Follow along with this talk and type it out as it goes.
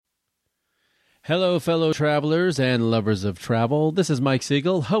Hello, fellow travelers and lovers of travel. This is Mike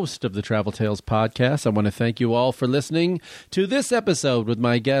Siegel, host of the Travel Tales podcast. I want to thank you all for listening to this episode with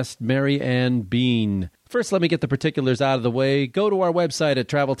my guest, Mary Ann Bean. First, let me get the particulars out of the way. Go to our website at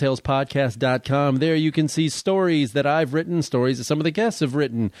traveltalespodcast.com. There you can see stories that I've written, stories that some of the guests have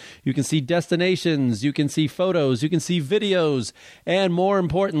written. You can see destinations, you can see photos, you can see videos, and more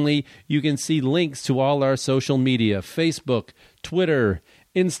importantly, you can see links to all our social media, Facebook, Twitter,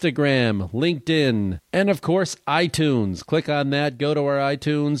 Instagram, LinkedIn, and of course, iTunes. Click on that, go to our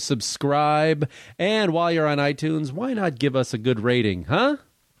iTunes, subscribe, and while you're on iTunes, why not give us a good rating, huh?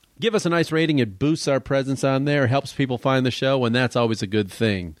 Give us a nice rating. It boosts our presence on there, helps people find the show, and that's always a good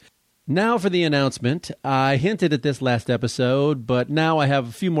thing. Now for the announcement. I hinted at this last episode, but now I have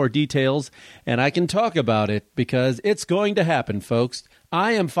a few more details, and I can talk about it because it's going to happen, folks.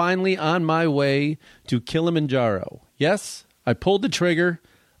 I am finally on my way to Kilimanjaro. Yes, I pulled the trigger.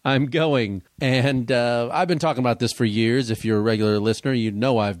 I'm going. And I've been talking about this for years. If you're a regular listener, you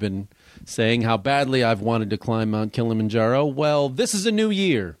know I've been saying how badly I've wanted to climb Mount Kilimanjaro. Well, this is a new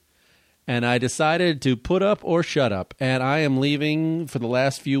year, and I decided to put up or shut up. And I am leaving for the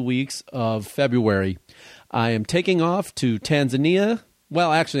last few weeks of February. I am taking off to Tanzania.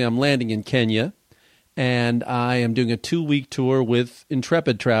 Well, actually, I'm landing in Kenya. And I am doing a 2-week tour with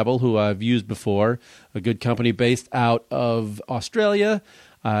Intrepid Travel, who I've used before, a good company based out of Australia.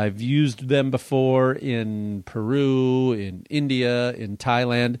 I've used them before in Peru, in India, in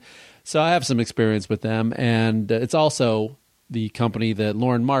Thailand. So I have some experience with them. And it's also the company that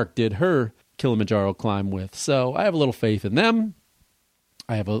Lauren Mark did her Kilimanjaro climb with. So I have a little faith in them.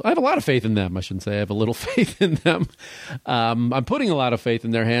 I have a lot of faith in them, I shouldn't say. I have a little faith in them. I'm putting a lot of faith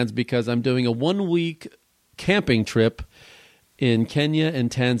in their hands because I'm doing a 1-week camping trip in Kenya and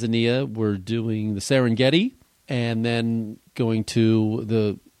Tanzania. We're doing the Serengeti and then going to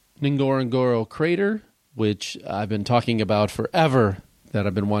the Ngorongoro crater, which I've been talking about forever that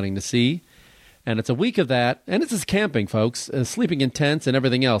I've been wanting to see. And it's a week of that. And it's just camping, folks, sleeping in tents and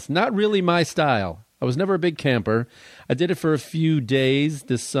everything else. Not really my style. I was never a big camper. I did it for a few days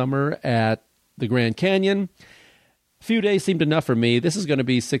this summer at the Grand Canyon. A few days seemed enough for me. This is going to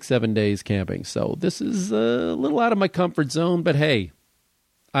be 6-7 days camping. So this is a little out of my comfort zone. But hey,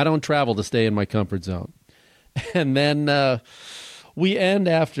 I don't travel to stay in my comfort zone. And then we end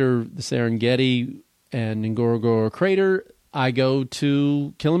after the Serengeti and Ngorongoro crater. I go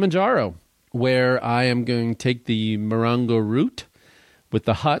to Kilimanjaro, where I am going to take the Marengo route with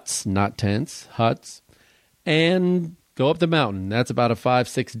the huts, not tents, huts, and go up the mountain. That's about a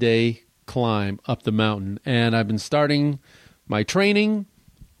 5-6 day climb up the mountain. And I've been starting my training,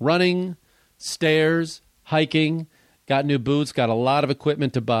 running, stairs, hiking, got new boots, got a lot of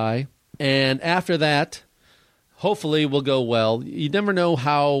equipment to buy. And after that, hopefully will go well. You never know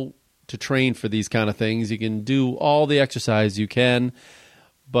how to train for these kind of things. You can do all the exercise you can,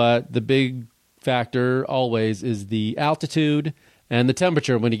 but the big factor always is the altitude and the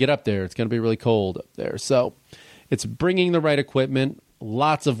temperature when you get up there. It's going to be really cold up there. So it's bringing the right equipment,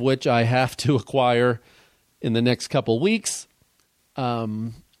 lots of which I have to acquire in the next couple weeks,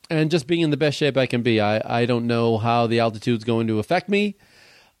 and just being in the best shape I can be. I don't know how the altitude's going to affect me.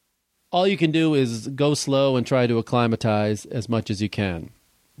 All you can do is go slow and try to acclimatize as much as you can.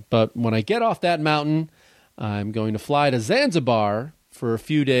 But when I get off that mountain, I'm going to fly to Zanzibar for a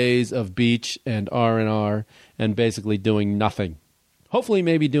few days of beach and R&R and basically doing nothing. Hopefully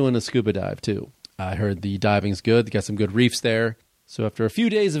maybe doing a scuba dive too. I heard the diving's good. They got some good reefs there. So after a few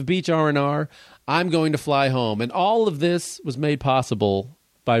days of beach R&R, I'm going to fly home. And all of this was made possible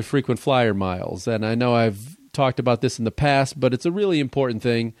by frequent flyer miles. And I know I've talked about this in the past, but it's a really important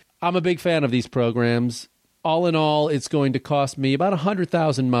thing. I'm a big fan of these programs. All in all, it's going to cost me about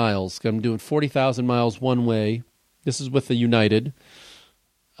 100,000 miles. I'm doing 40,000 miles one way. This is with the United.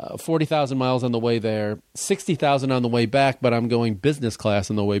 40,000 miles on the way there, 60,000 on the way back, but I'm going business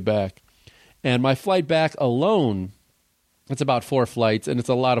class on the way back. And my flight back alone, it's about 4 flights, and it's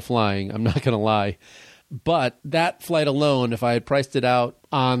a lot of flying, I'm not going to lie. But that flight alone, if I had priced it out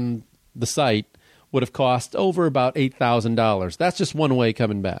on the site, would have cost over about $8,000. That's just one way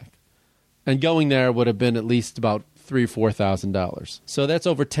coming back. And going there would have been at least about $3,000 or $4,000. So that's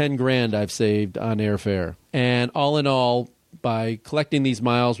over $10,000 I've saved on airfare. And all in all, by collecting these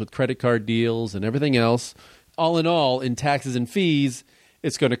miles with credit card deals and everything else, all in all, in taxes and fees,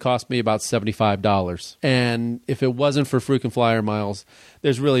 it's going to cost me about $75. And if it wasn't for frequent flyer miles,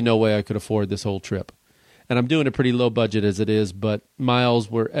 there's really no way I could afford this whole trip. And I'm doing a pretty low budget as it is, but miles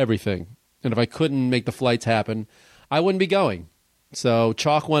were everything. And if I couldn't make the flights happen, I wouldn't be going. So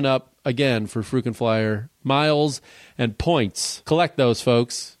chalk one up again for frequent flyer miles and points. Collect those,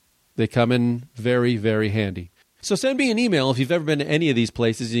 folks. They come in very, very handy. So send me an email if you've ever been to any of these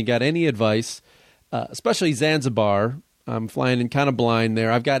places and you got any advice, especially Zanzibar. I'm flying in kind of blind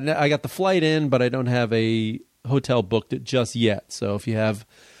there. I got the flight in, but I don't have a hotel booked just yet. So if you have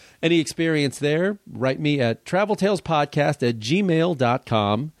any experience there, write me at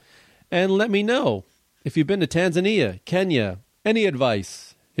traveltalespodcast@gmail.com and let me know. If you've been to Tanzania, Kenya, any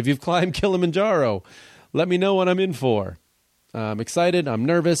advice. If you've climbed Kilimanjaro, let me know what I'm in for. I'm excited. I'm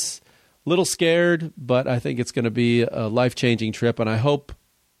nervous, a little scared, but I think it's going to be a life-changing trip, and I hope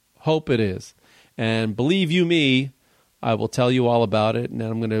it is. And believe you me, I will tell you all about it, and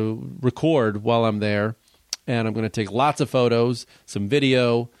I'm going to record while I'm there, and I'm going to take lots of photos, some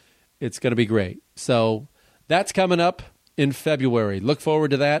video. It's going to be great. So that's coming up in February. Look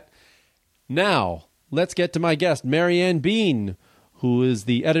forward to that. Now, let's get to my guest, Marianne Bean, who is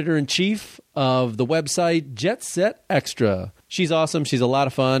the editor-in-chief of the website Jet Set Extra. She's awesome. She's a lot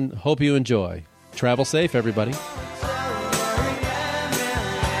of fun. Hope you enjoy. Travel safe, everybody.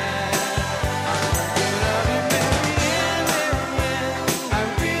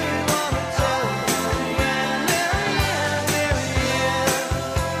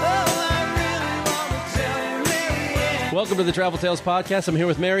 Welcome to the Travel Tales Podcast. I'm here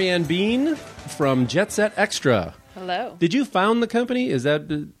with Marianne Bean from Jet Set Extra. Hello. Did you found the company?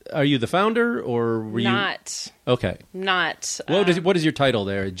 Are you the founder or were you? Not. Okay. Not. What is your title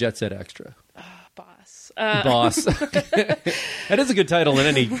there at Jet Set Extra? Boss. Boss. That is a good title in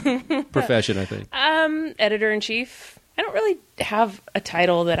any profession, I think. Editor-in-chief. I don't really have a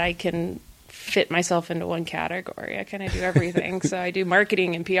title that I can fit myself into one category. I kind of do everything. So I do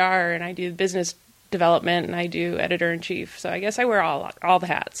marketing and PR, and I do business development, and I do editor-in-chief. So I guess I wear all the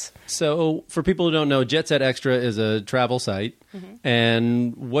hats. So for people who don't know, Jet Set Extra is a travel site. Mm-hmm.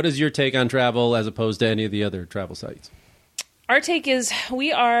 And what is your take on travel as opposed to any of the other travel sites? Our take is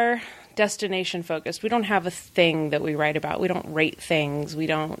we are destination focused. We don't have a thing that we write about. We don't rate things. We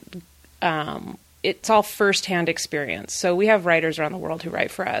don't... it's all firsthand experience. So we have writers around the world who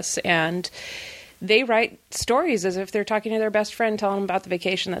write for us, and they write stories as if they're talking to their best friend, telling them about the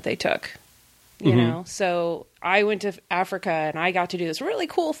vacation that they took. You know, so I went to Africa and I got to do this really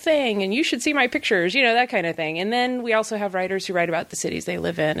cool thing and you should see my pictures, that kind of thing. And then we also have writers who write about the cities they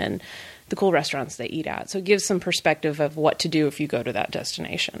live in and the cool restaurants they eat at. So it gives some perspective of what to do if you go to that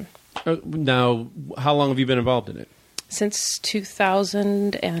destination. Now, how long have you been involved in it? Since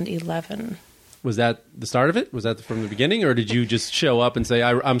 2011. Was that the start of it? Was that from the beginning? Or did you just show up and say,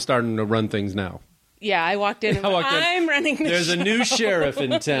 I'm starting to run things now? Yeah, I walked in and I'm running the There's show. A new sheriff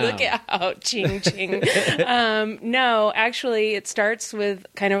in town. Look out, ching, ching. No, actually, it starts with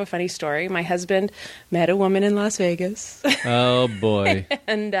kind of a funny story. My husband met a woman in Las Vegas. Oh, boy.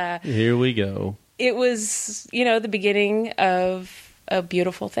 And here we go. It was, the beginning of a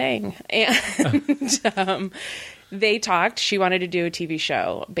beautiful thing. And they talked. She wanted to do a TV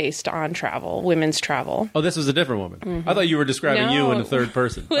show based on travel, women's travel. Oh, this was a different woman. Mm-hmm. I thought you were describing you in the third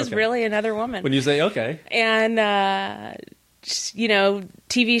person. It was really another woman. When you say, okay. And,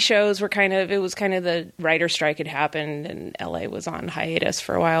 TV shows were it was kind of the writer strike had happened and LA was on hiatus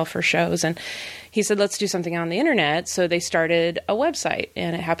for a while for shows. And he said, let's do something on the internet. So they started a website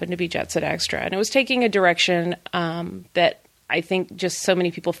and it happened to be Jet Set Extra. And it was taking a direction that I think just so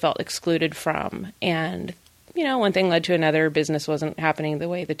many people felt excluded from. And one thing led to another. Business wasn't happening the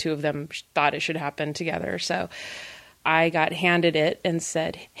way the two of them thought it should happen together. So I got handed it and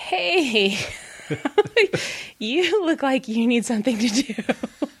said, hey, you look like you need something to do.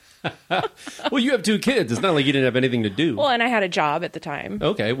 Well, you have two kids. It's not like you didn't have anything to do. Well, and I had a job at the time.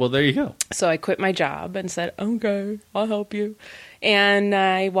 Okay, well, there you go. So I quit my job and said, okay, I'll help you. And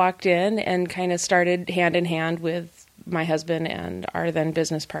I walked in and kind of started hand in hand with my husband and our then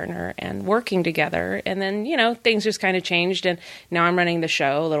business partner and working together. And then, things just kind of changed. And now I'm running the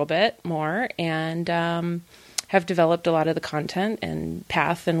show a little bit more and have developed a lot of the content and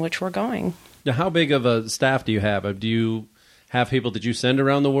path in which we're going. Now, how big of a staff do you have? Do you have people that you send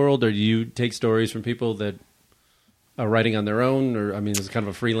around the world, or do you take stories from people that are writing on their own? Or, is it kind of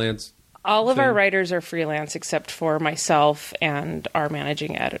a freelance All of our writers are freelance except for myself and our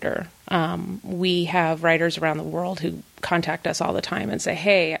managing editor. We have writers around the world who contact us all the time and say,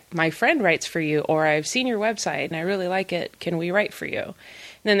 hey, my friend writes for you, or I've seen your website and I really like it. Can we write for you? And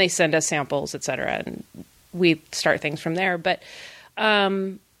then they send us samples, et cetera, and we start things from there. But,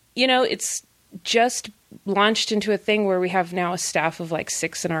 it's just launched into a thing where we have now a staff of like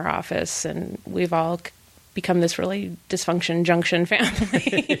 6 in our office, and we've all become this really dysfunction junction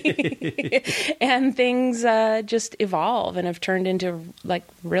family. And things just evolve and have turned into like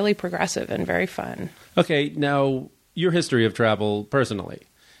really progressive and very fun. Okay, now your history of travel personally.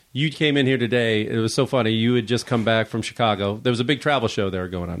 You came in here today. It was so funny. You had just come back from Chicago. There was a big travel show there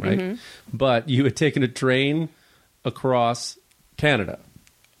going on, right? Mm-hmm. But you had taken a train across Canada.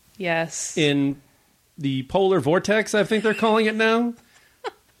 Yes. In the polar vortex, I think they're calling it now.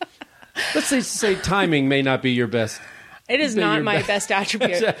 Let's say timing may not be your best. It is not my best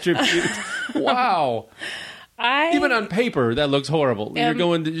attribute. Wow. Even on paper, that looks horrible. You're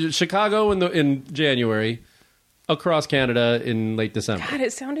going to Chicago in January, across Canada in late December. God,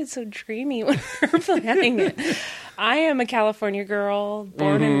 it sounded so dreamy when we were planning it. I am a California girl,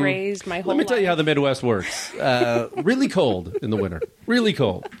 born and raised my whole life. Let me tell you how the Midwest works. Really cold in the winter. Really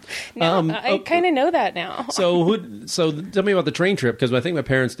cold. I kind of know that now. So tell me about the train trip, because I think my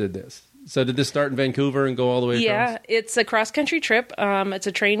parents did this. So did this start in Vancouver and go all the way across? Yeah, it's a cross-country trip. It's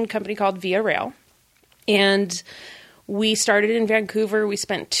a train company called Via Rail. And we started in Vancouver. We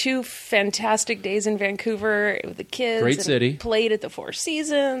spent 2 fantastic days in Vancouver with the kids. Great city. Played at the Four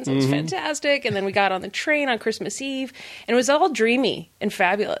Seasons. It was fantastic. And then we got on the train on Christmas Eve. And it was all dreamy and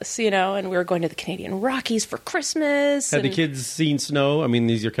fabulous, And we were going to the Canadian Rockies for Christmas. Had the kids seen snow? I mean,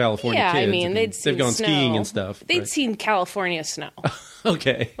 these are California kids. Yeah, I mean, they've gone snow. skiing and stuff. They'd right? seen California snow.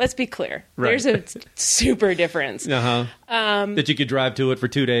 Okay. Let's be clear. Right. There's a super difference. That you could drive to it for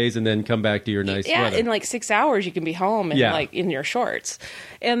 2 days and then come back to your nice weather. In like 6 hours you can be home and like in your shorts.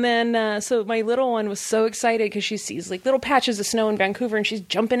 And then so my little one was so excited because she sees like little patches of snow in Vancouver and she's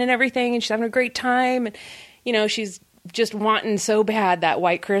jumping and everything and she's having a great time, and she's just wanting so bad that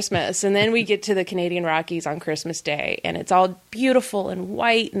white Christmas. And then we get to the Canadian Rockies on Christmas Day and it's all beautiful and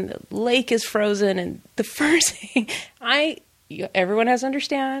white and the lake is frozen, and the first thing everyone has to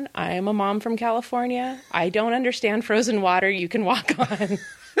understand, I am a mom from California. I don't understand frozen water you can walk on.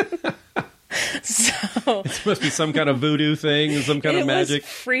 So it must be some kind of voodoo thing, some kind of magic. It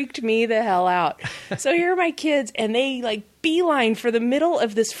freaked me the hell out. So here are my kids, and they like beeline for the middle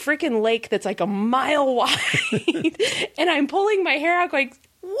of this freaking lake that's like a mile wide. And I'm pulling my hair out going,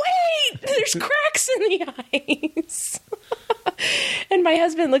 wait, there's cracks in the ice. And my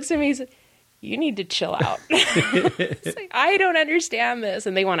husband looks at me and says, you need to chill out. It's like, I don't understand this.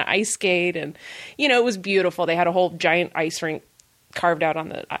 And they want to ice skate. And, it was beautiful. They had a whole giant ice rink carved out on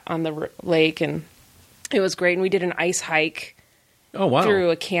the lake. And it was great. And we did an ice hike through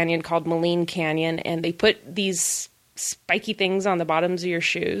a canyon called Moline Canyon. And they put these spiky things on the bottoms of your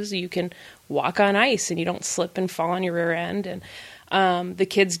shoes. You can walk on ice and you don't slip and fall on your rear end. And the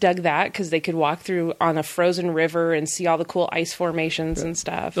kids dug that because they could walk through on a frozen river and see all the cool ice formations and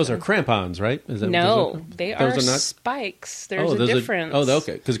stuff. Those are crampons, right? No, they are not spikes. There's a difference.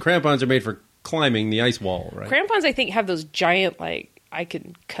 Okay. Because crampons are made for climbing the ice wall, right? Crampons, I think, have those giant, I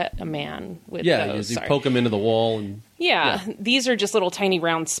could cut a man with those. You poke them into the wall. And these are just little tiny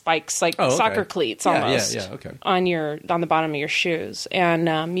round spikes, like soccer cleats almost. Okay. On the bottom of your shoes.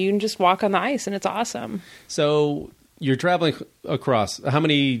 And you can just walk on the ice, and it's awesome. So you're traveling across. How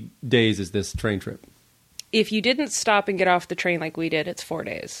many days is this train trip? If you didn't stop and get off the train like we did, it's 4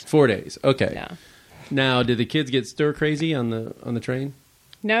 days. 4 days. Okay. Yeah. Now, did the kids get stir crazy on the train?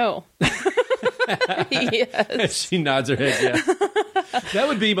 No. Yes. She nods her head. Yeah. That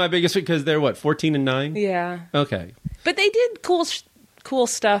would be my biggest, because they're 14 and 9. Yeah. Okay. But they did cool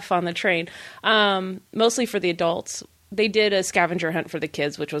stuff on the train. Mostly for the adults. They did a scavenger hunt for the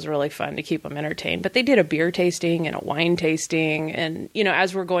kids, which was really fun to keep them entertained. But they did a beer tasting and a wine tasting. And,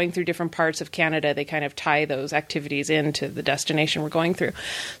 as we're going through different parts of Canada, they kind of tie those activities into the destination we're going through.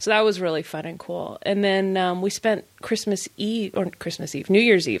 So that was really fun and cool. And then we spent New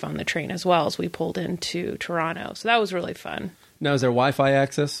Year's Eve on the train as well, as we pulled into Toronto. So that was really fun. Now, is there Wi-Fi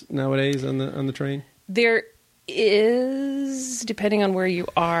access nowadays on the train? There is, depending on where you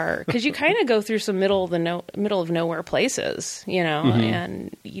are, because you kind of go through some middle of nowhere places,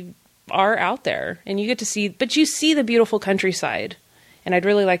 and you are out there and you get to see, but you see the beautiful countryside. And I'd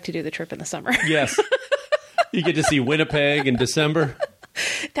really like to do the trip in the summer. Yes. You get to see Winnipeg in December.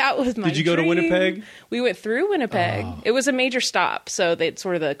 That was my Did you go to Winnipeg? We went through Winnipeg. Oh. It was a major stop, so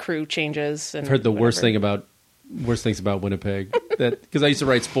the crew changes. And I've heard the worst things about Winnipeg. Because I used to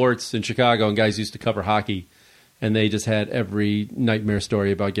write sports in Chicago, and guys used to cover hockey. And they just had every nightmare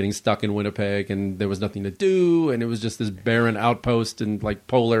story about getting stuck in Winnipeg, and there was nothing to do, and it was just this barren outpost and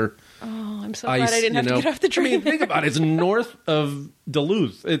polar I'm so ice, glad I didn't have to get off the train. I mean, think about it. It's north of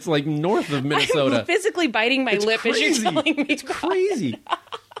Duluth. It's north of Minnesota. I'm physically biting my lip as you're telling me. It's crazy.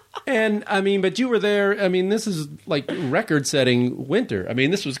 And, but you were there. This is record-setting winter.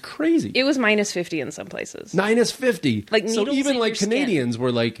 This was crazy. It was minus 50 in some places. Minus 50. So even Canadians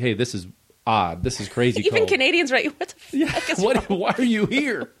were like, hey, this is odd. This is crazy. Even cold. Canadians, right? What the fuck is wrong? Why are you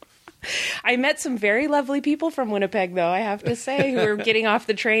here? I met some very lovely people from Winnipeg, though, I have to say, who were getting off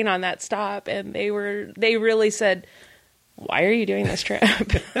the train on that stop, and they really said, "Why are you doing this trip?"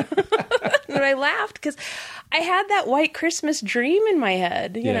 And I laughed because I had that white Christmas dream in my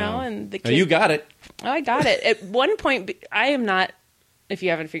head, you know, and the kids, you got it. Oh, I got it. At one point, I am not, if you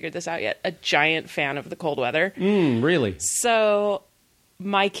haven't figured this out yet, a giant fan of the cold weather. Really? So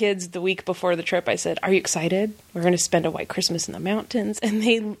my kids, the week before the trip, I said, "Are you excited? We're going to spend a white Christmas in the mountains." And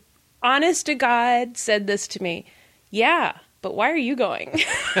they, honest to God, said this to me. "Yeah, but why are you going?"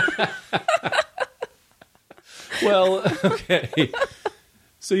 Well, okay.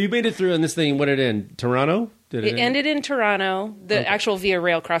 So you made it through on this thing. What did it end? Toronto? It ended in Toronto, the actual Via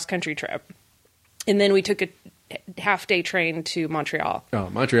Rail cross-country trip. And then we took a half-day train to Montreal. Oh,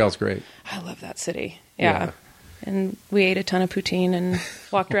 Montreal's great. I love that city. Yeah. And we ate a ton of poutine and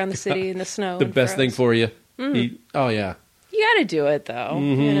walked around the city in the snow. The best thing for you. Oh, yeah. You got to do it, though.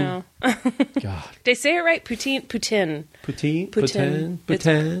 You know. God. Did I say it right? Poutine? Poutine.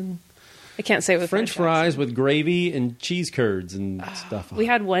 Poutine. I can't say it with French fries with gravy and cheese curds and stuff. We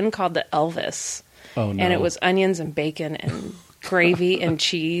had one called the Elvis. Oh, no. And it was onions and bacon and gravy and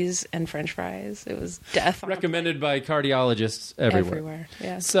cheese and French fries. It was death. Recommended by cardiologists everywhere.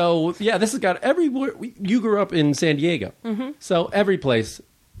 Yeah. So, yeah, this has got everywhere. You grew up in San Diego. So every place,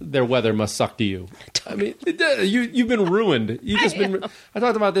 their weather must suck to you. I mean, you've been ruined. I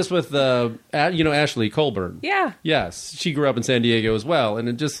talked about this with, Ashley Colburn. Yeah. Yes. She grew up in San Diego as well. And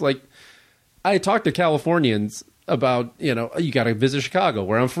it just like, I talked to Californians about, you got to visit Chicago,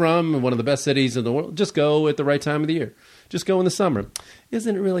 where I'm from, one of the best cities in the world. Just go at the right time of the year. Just go in the summer.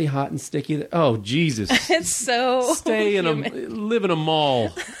 Isn't it really hot and sticky? Oh, Jesus. It's so live in a mall.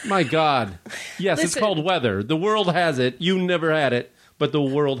 My God. Yes, Listen, it's called weather. The world has it. You never had it, but the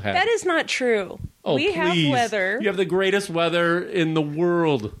world has it. That is not true. Oh, we have weather. You have the greatest weather in the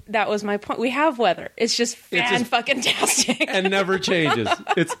world. That was my point. We have weather. It's just fan-fucking-tastic. And never changes.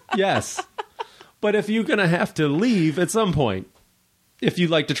 Yes. But if you're going to have to leave at some point, if you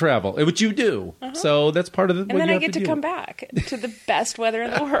like to travel, which you do. So that's part of the. And then I get to come back to the best weather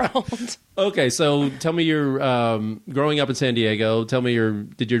in the world. Okay, so tell me your growing up in San Diego. Tell me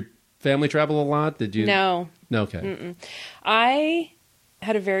did your family travel a lot? Did you? No. Okay. I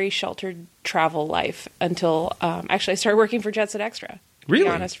had a very sheltered travel life until actually I started working for Jet Set Extra. Really? To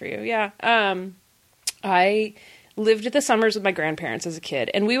be honest for you, yeah. I lived the summers with my grandparents as a kid,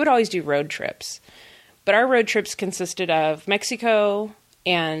 and we would always do road trips. But our road trips consisted of Mexico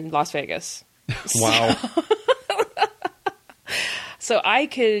and Las Vegas. Wow. So I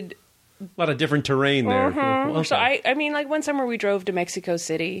could... A lot of different terrain there. Okay. So I mean, like one summer we drove to Mexico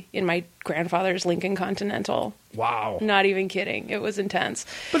City in my grandfather's Lincoln Continental. Wow. Not even kidding. It was intense.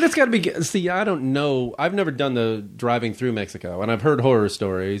 But it's got to be... See, I don't know. I've never done the driving through Mexico, and I've heard horror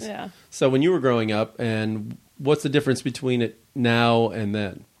stories. Yeah. So when you were growing up, and what's the difference between it now and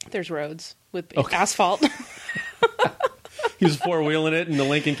then? There's roads with asphalt. He was four-wheeling it in the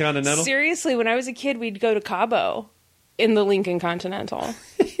Lincoln Continental? Seriously, when I was a kid, we'd go to Cabo in the Lincoln Continental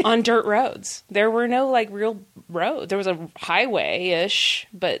on dirt roads. There were no, real road. There was a highway-ish,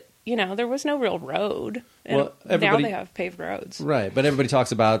 but, there was no real road. And now they have paved roads. Right, but everybody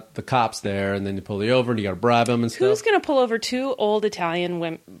talks about the cops there, and then you pull you over, and you got to bribe them and stuff. Who's going to pull over two old Italian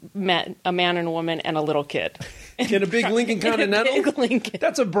women, a man and a woman, and a little kid? In a big Lincoln Continental? A big Lincoln.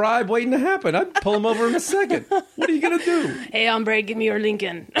 That's a bribe waiting to happen. I'd pull them over in a second. What are you going to do? Hey, hombre, give me your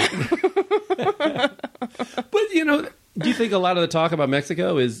Lincoln. But, do you think a lot of the talk about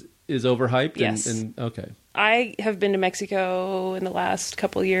Mexico is overhyped? Yes. Okay. I have been to Mexico in the last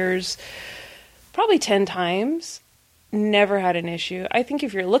couple years, probably 10 times. Never had an issue. I think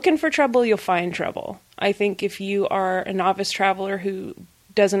if you're looking for trouble, you'll find trouble. I think if you are a novice traveler who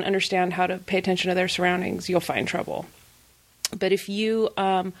doesn't understand how to pay attention to their surroundings, you'll find trouble. But if you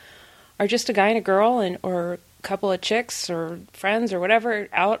are just a guy and a girl or a couple of chicks or friends or whatever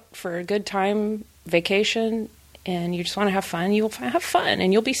out for a good time, vacation, and you just want to have fun, you'll have fun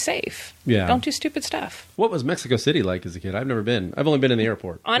and you'll be safe. Yeah. Don't do stupid stuff. What was Mexico City like as a kid? I've never been. I've only been in the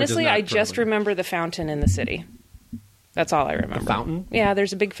airport. Honestly, I just remember the fountain in the city. That's all I remember. The fountain? Yeah,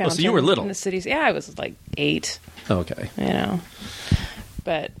 there's a big fountain. Oh, so you were little. In the cities. Yeah, I was like 8. Okay.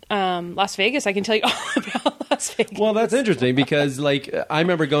 But Las Vegas, I can tell you all about Las Vegas. Well, that's interesting because, I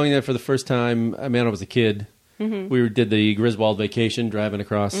remember going there for the first time. I was a kid. Mm-hmm. We did the Griswold vacation, driving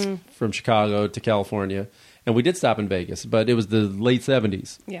across from Chicago to California. And we did stop in Vegas, but it was the late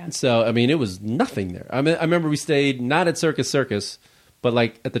 70s. Yeah. So, it was nothing there. I remember we stayed not at Circus, but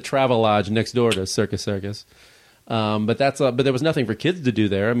at the Travel Lodge next door to Circus. But there was nothing for kids to do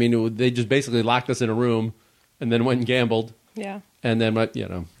there. They just basically locked us in a room and then went and gambled. Yeah. And then,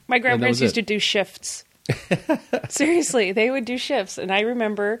 My And that grandparents was used it. to do shifts. Seriously, they would do shifts. And I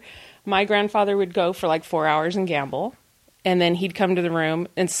remember my grandfather would go for like 4 hours and gamble. And then he'd come to the room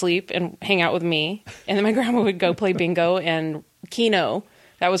and sleep and hang out with me. And then my grandma would go play bingo and Keno.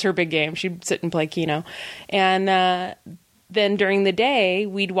 That was her big game. She'd sit and play Keno. And then during the day,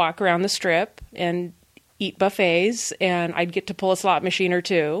 we'd walk around the strip and eat buffets. And I'd get to pull a slot machine or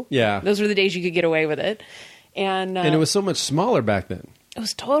two. Yeah. Those were the days you could get away with it. And it was so much smaller back then. it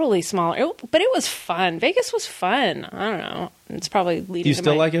was totally smaller. But it was fun. Vegas was fun. I don't know. It's probably leading Do you to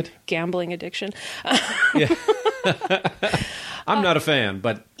still my like it? gambling addiction. I'm not a fan,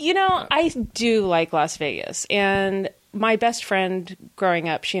 but You know, I do like Las Vegas. And my best friend growing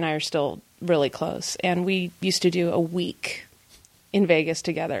up, she and I are still really close. And we used to do a week in Vegas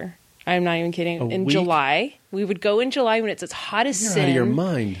together. I'm not even kidding. A In week? July. We would go in July when it's as hot as you're sin. out of your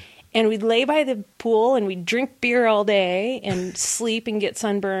mind. And we'd lay by the pool and we'd drink beer all day and sleep and get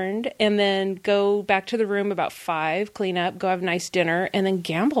sunburned. And then go back to the room about 5, clean up, go have a nice dinner, and then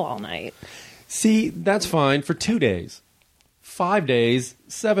gamble all night. See, that's fine for 2 days. 5 days,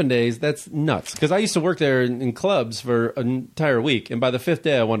 7 days, that's nuts. Because I used to work there in clubs for an entire week, and by the 5th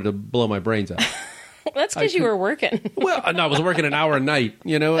day, I wanted to blow my brains out. That's because you were working. Well, no, I was working an hour a night,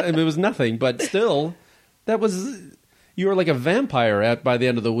 and it was nothing. But still, you were like a vampire by the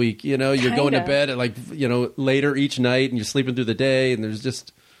end of the week. You're going to Kinda. bed at later each night, and you're sleeping through the day, and there's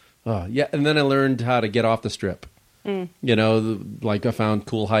just, yeah. And then I learned how to get off the strip. Like I found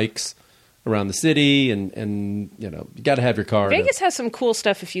cool hikes around the city, and you got to have your car. Vegas has some cool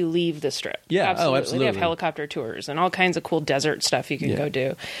stuff if you leave the strip. Yeah, absolutely. absolutely. They have helicopter tours and all kinds of cool desert stuff you can go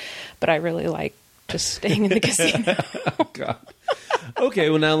do. But I really like just staying in the casino. Oh, God. Okay,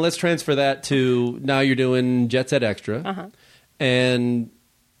 well, now let's transfer that to now you're doing Jet Set Extra. And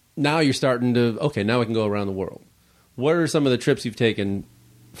now you're starting to, okay, now we can go around the world. What are some of the trips you've taken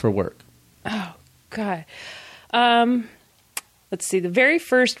for work? Oh, God. Let's see. The very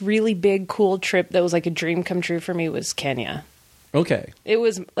first really big, cool trip that was like a dream come true for me was Kenya. Okay, It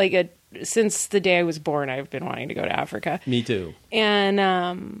was like since the day I was born, I've been wanting to go to Africa. me too. And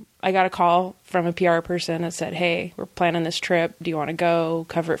I got a call from a PR person that said, hey, we're planning this trip. Do you want to go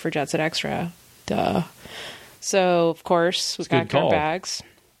cover it for Jet Set Extra? Duh. So, of course, we It's a good packed our call. bags.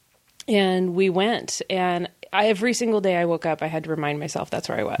 And we went. And every single day I woke up, I had to remind myself that's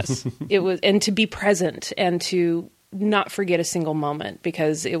where I was. And to be present and to not forget a single moment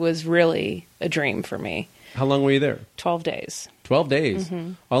because it was really a dream for me. How long were you there? 12 days. 12 days.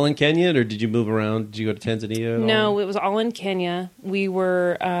 All in Kenya, or did you move around? Did you go to Tanzania? At all? No, it was all in Kenya. We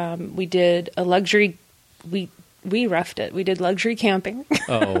were, we did a luxury, we roughed it. We did luxury camping,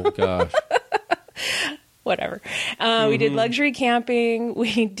 Oh, gosh. whatever. We did luxury camping.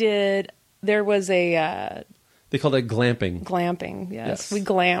 There was a They call that glamping. glamping. Yes. Yes. We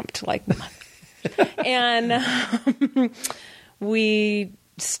glamped and we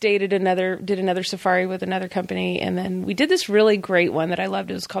did another safari with another company. And then we did this really great one that I loved.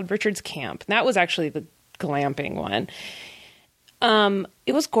 It was called Richard's Camp. And that was actually the glamping one.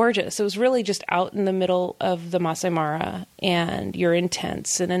 It was gorgeous. It was really just out in the middle of the Masai Mara and you're in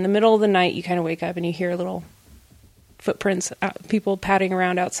tents. And in the middle of the night, you kind of wake up and you hear little footprints, people padding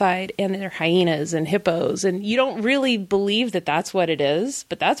around outside, and there are hyenas and hippos. And you don't really believe that that's what it is,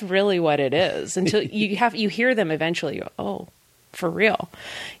 but that's really what it is until you hear them eventually. You go, oh, for real.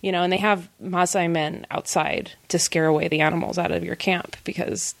 And they have Maasai men outside to scare away the animals out of your camp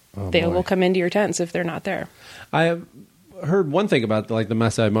because they will come into your tents if they're not there. I have heard one thing about like the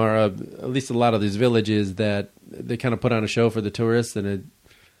Masai Mara, at least a lot of these villages, that they kind of put on a show for the tourists, and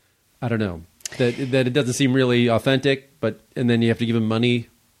I don't know, that it doesn't seem really authentic, and then you have to give them money.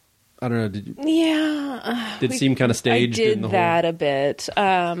 I don't know. Did it seem kind of staged? I did in the that a bit,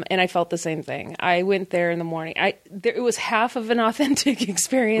 and I felt the same thing. I went there in the morning. It was half of an authentic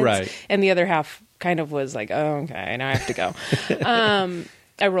experience, Right. and the other half kind of was like, oh, okay, now I have to go.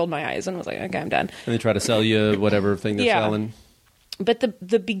 I rolled my eyes and was like, okay, I'm done. And they try to sell you whatever thing they're Yeah. selling. But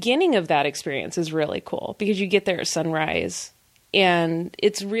the beginning of that experience is really cool because you get there at sunrise, and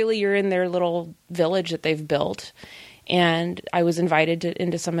it's really, you're in their little village that they've built. And I was invited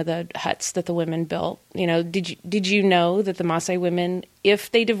into some of the huts that the women built. Did you know that the Maasai women,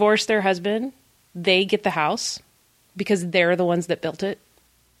 if they divorce their husband, they get the house because they're the ones that built it?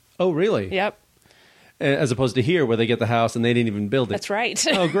 Oh, really? Yep, As opposed to here, where they get the house and they didn't even build it. that's right.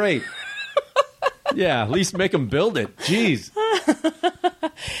 Oh, great. Yeah, at least make them build it. Jeez.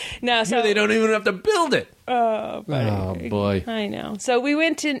 No, so Here they don't even have to build it. Oh, boy. I know. So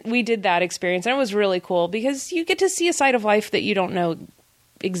we did that experience, and it was really cool because you get to see a side of life that you don't know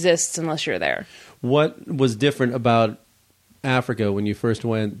exists unless you're there. What was different about Africa when you first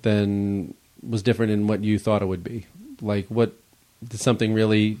went than was different in what you thought it would be? Like, what did something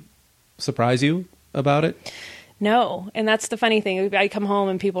really surprise you about it? No, and that's the funny thing. I come home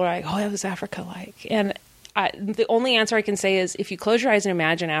and people are like, "Oh, what was Africa like?" And the only answer I can say is, if you close your eyes and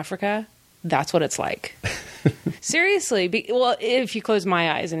imagine Africa, that's what it's like. Seriously. Well, if you close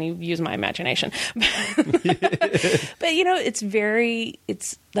my eyes and you use my imagination. But, you know,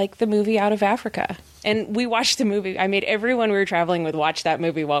 it's like the movie Out of Africa. And we watched the movie. I made everyone we were traveling with watch that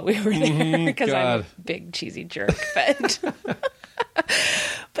movie while we were there because I'm a big cheesy jerk. But,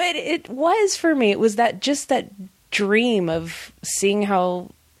 but it was for me. It was that dream of seeing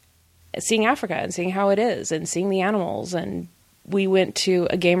Africa and seeing how it is and seeing the animals. And we went to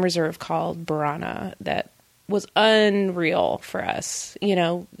a game reserve called Borana that was unreal for us. You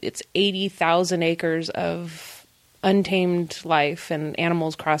know, it's 80,000 acres of untamed life and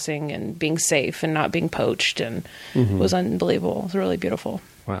animals crossing and being safe and not being poached, and it was unbelievable. It was really beautiful.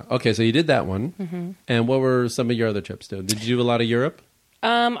 Wow. Okay, so you did that one. And what were some of your other trips to? Did you do a lot of Europe?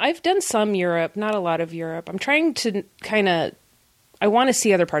 I've done some Europe, not a lot of Europe. I'm trying to I want to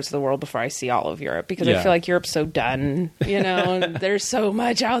see other parts of the world before I see all of Europe, because I feel like Europe's so done, you know, there's so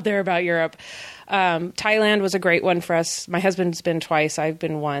much out there about Europe. Thailand was a great one for us. My husband's been twice. I've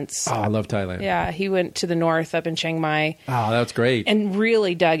been once. Oh, I love Thailand. Yeah. He went to the north up in Chiang Mai. Oh, that's great. And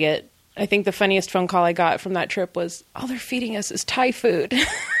really dug it. I think the funniest phone call I got from that trip was, all they're feeding us is Thai food.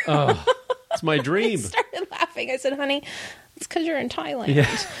 Oh, it's my dream. I started laughing. I said, honey, it's because you're in Thailand.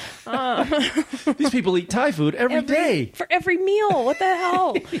 Yeah. These people eat Thai food every day. For every meal. What the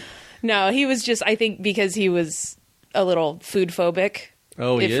hell? No, he was just, I think because he was a little food phobic.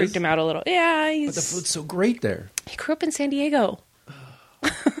 Oh, it freaked him out a little. Yeah. But the food's so great there. He grew up in San Diego.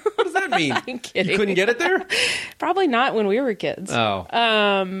 What does that mean? I'm kidding. You couldn't get it there? Probably not when we were kids. Oh.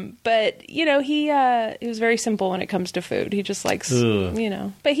 But, you know, he was very simple when it comes to food. He just likes, you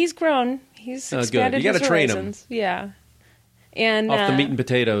know. But he's grown. He's expanded You got his to train horizons. him. Yeah. And off the meat and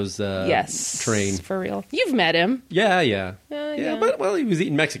potatoes train. For real. You've met him. Yeah. Yeah. But he was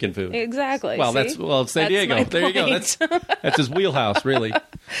eating Mexican food. Exactly. Well, it's San Diego. There you go. That's his wheelhouse, really.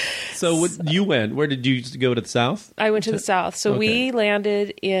 So you went. Where did you go, to the south? I went to the south. So we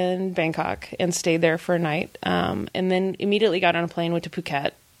landed in Bangkok and stayed there for a night, and then immediately got on a plane, went to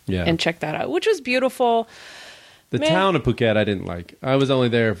Phuket, and checked that out, which was beautiful. The town of Phuket I didn't like. I was only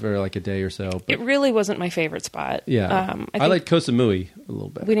there for like a day or so. But it really wasn't my favorite spot. Yeah. I liked Koh Samui a little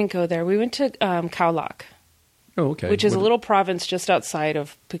bit. We didn't go there. We went to Khao Lak. Oh, okay. Which is a little province just outside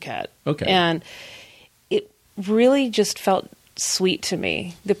of Phuket. Okay. And it really just felt sweet to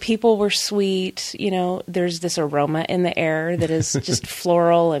me. The people were sweet. You know, there's this aroma in the air that is just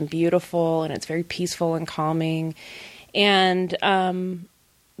floral and beautiful, and it's very peaceful and calming. And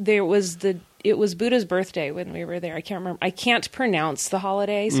it was Buddha's birthday when we were there. I can't remember. I can't pronounce the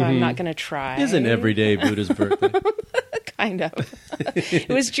holiday, so I'm not going to try. Isn't every day Buddha's birthday? Kind of. It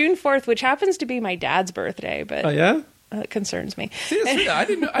was June 4th, which happens to be my dad's birthday, but oh yeah, that concerns me. See, I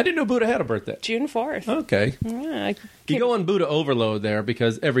didn't know Buddha had a birthday. June 4th. Okay. Yeah, you go on Buddha overload there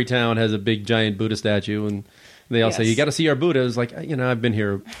because every town has a big giant Buddha statue, and they all say, you got to see our Buddha. It's like, I've been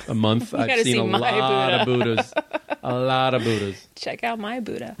here a month. I've seen a lot of Buddhas. A lot of Buddhas. Check out my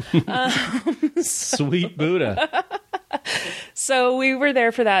Buddha. Sweet Buddha. So we were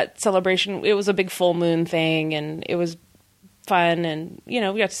there for that celebration. It was a big full moon thing, and it was fun. And, we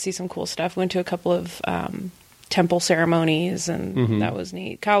got to see some cool stuff. We went to a couple of temple ceremonies, and that was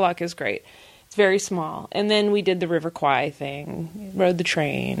neat. Khao Lak is great. It's very small. And then we did the River Kwai thing, rode the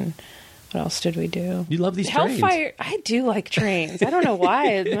train. What else did we do? You love these Hellfire. trains. I do like trains. I don't know why.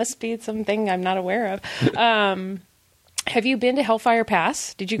 It must be something I'm not aware of. Have you been to Hellfire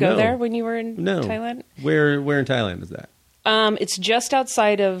Pass? Did you go there when you were in Thailand? Where in Thailand is that? It's just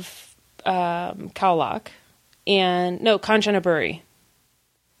outside of Khao Lak. Kanchanaburi.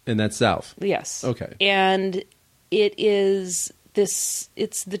 And that's south? Yes. Okay. And it is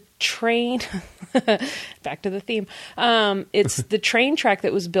it's the train, back to the theme. It's the train track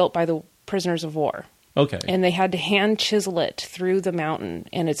that was built by the prisoners of war. Okay. And they had to hand chisel it through the mountain.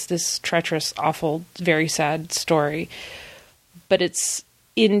 And it's this treacherous, awful, very sad story. But it's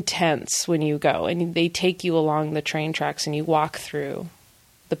intense when you go. And they take you along the train tracks and you walk through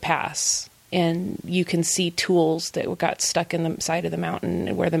the pass. And you can see tools that got stuck in the side of the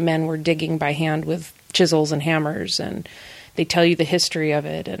mountain where the men were digging by hand with chisels and hammers. And they tell you the history of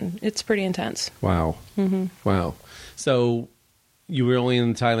it. And it's pretty intense. Wow. Mm-hmm. Wow. So you were only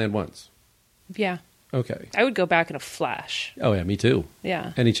in Thailand once? Yeah. Okay. I would go back in a flash. Oh, yeah, me too.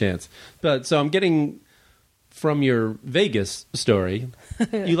 Yeah. Any chance. But so I'm getting from your Vegas story,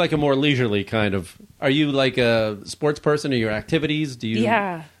 you like a more leisurely kind of. Are you like a sports person? Or your activities? Do you?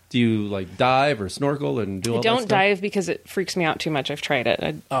 Yeah. Do you like dive or snorkel and do all I that stuff? don't dive because it freaks me out too much. I've tried it.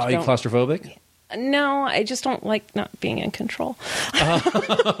 Are you claustrophobic? No, I just don't like not being in control.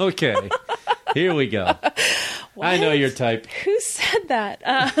 Okay. Here we go. What? I know your type. Who said that?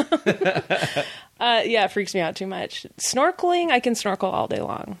 Yeah, it freaks me out too much. Snorkeling, I can snorkel all day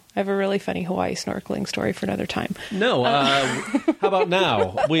long. I have a really funny Hawaii snorkeling story for another time. No. How about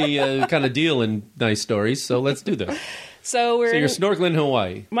now? We kind of deal in nice stories, so let's do this. So you're snorkeling in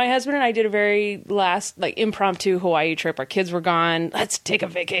Hawaii. My husband and I did a very last impromptu Hawaii trip. Our kids were gone. Let's take a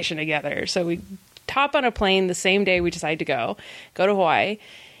vacation together. So we hop on a plane the same day we decide to go to Hawaii,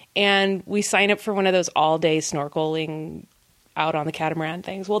 and we sign up for one of those all-day snorkeling out on the catamaran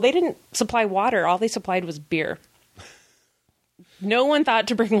things. Well, they didn't supply water. All they supplied was beer. No one thought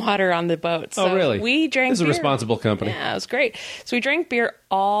to bring water on the boat. So really? We drank This is beer. a responsible company. Yeah, it was great. So we drank beer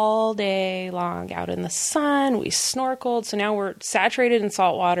all day long out in the sun. We snorkeled. So now we're saturated in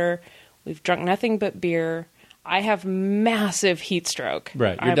salt water. We've drunk nothing but beer. I have massive heat stroke.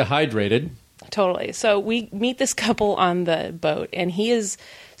 Right. You're dehydrated. Totally. So we meet this couple on the boat, and he is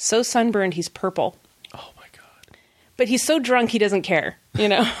so sunburned, he's purple. Oh, my God. But he's so drunk, he doesn't care, you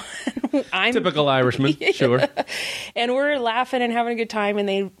know? I'm Typical Irishman, sure. And we're laughing and having a good time, and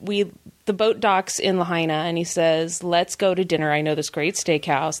the boat docks in Lahaina, and he says, let's go to dinner. I know this great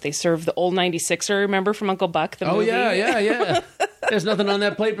steakhouse. They serve the old 96er, remember, from Uncle Buck, the movie? Yeah. There's nothing on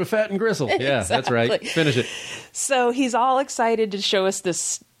that plate but fat and gristle. Yeah, Exactly. That's right. Finish it. So he's all excited to show us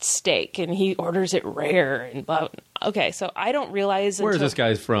this steak, and he orders it rare. And blah. Okay, so I don't realize Where is this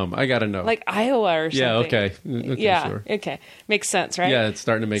guy from? I got to know. Like Iowa or something. Yeah, okay. Yeah, sure. okay. Makes sense, right? Yeah, it's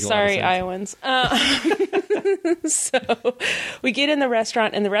starting to make a lot of Sorry, sense. Iowans. So we get in the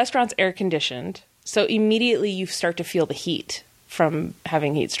restaurant, and the restaurant's air conditioned. So immediately you start to feel the heat from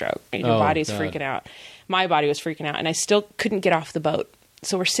having heat stroke. Your body's God. freaking out. My body was freaking out, and I still couldn't get off the boat.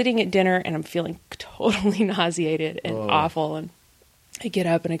 So we're sitting at dinner, and I'm feeling totally nauseated and awful. And I get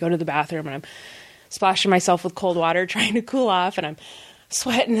up, and I go to the bathroom, and I'm splashing myself with cold water, trying to cool off, and I'm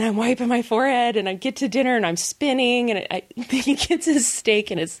sweating, and I'm wiping my forehead, and I get to dinner, and I'm spinning, and he gets his steak,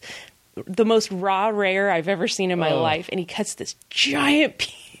 and it's the most raw rare I've ever seen in my life. And he cuts this giant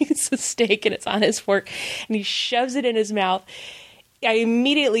piece of steak, and it's on his fork, and he shoves it in his mouth. I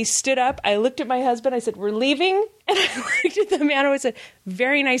immediately stood up. I looked at my husband. I said, we're leaving. And I looked at the man. I said,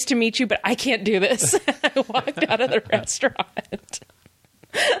 very nice to meet you, but I can't do this. I walked out of the restaurant.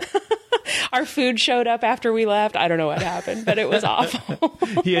 Our food showed up after we left. I don't know what happened, but it was awful.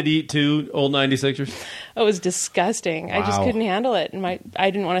 He had to eat 2 old 96ers? It was disgusting. Wow. I just couldn't handle it. And I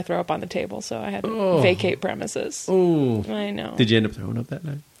didn't want to throw up on the table, so I had to vacate premises. Oh. I know. Did you end up throwing up that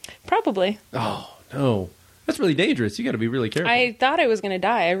night? Probably. Oh, no. That's really dangerous. You got to be really careful. I thought I was going to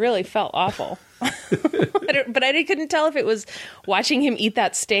die. I really felt awful. But I couldn't tell if it was watching him eat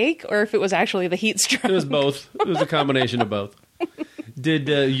that steak or if it was actually the heat stroke. It was both. It was a combination of both. Did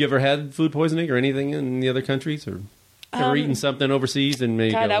you ever had food poisoning or anything in the other countries, or ever eaten something overseas and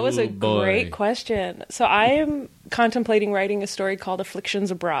made? God, that was a boy. great question. So I am contemplating writing a story called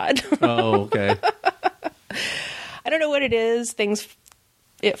Afflictions Abroad. Oh, okay. I don't know what it is.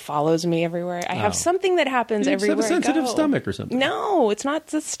 It follows me everywhere. I have something that happens You just everywhere. have a sensitive I go. stomach or something. No, it's not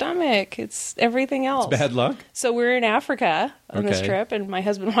the stomach. It's everything else. Bad luck. So we're in Africa on this Okay. trip, and my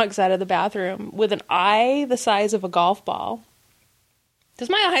husband walks out of the bathroom with an eye the size of a golf ball. Does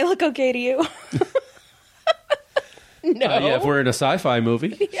my eye look okay to you? No. Yeah, if we're in a sci-fi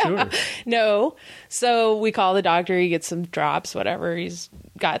movie, sure. No. So we call the doctor. He gets some drops, whatever. He's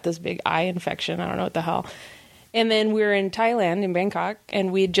got this big eye infection. I don't know what the hell. And then we're in Thailand, in Bangkok,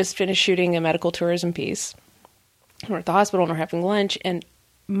 and we had just finished shooting a medical tourism piece. We're at the hospital, and we're having lunch, and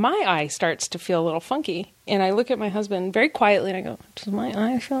my eye starts to feel a little funky. And I look at my husband very quietly, and I go, does my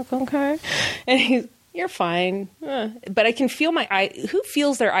eye feel okay? And he's, you're fine. But I can feel my eye. Who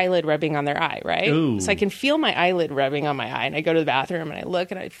feels their eyelid rubbing on their eye, right? Ooh. So I can feel my eyelid rubbing on my eye. And I go to the bathroom, and I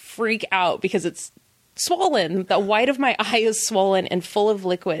look, and I freak out because it's swollen. The white of my eye is swollen and full of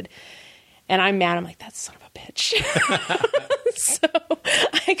liquid. And I'm mad. I'm like, that son of a bitch. So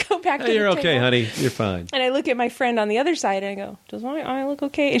I go back to Hey, you're the okay, table, honey. You're fine. and I look at my friend on the other side, and I go, does my eye look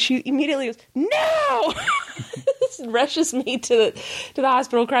okay? And she immediately goes, no! Rushes me to the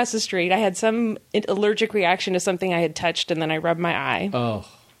hospital across the street. I had some allergic reaction to something I had touched, and then I rubbed my eye. Oh,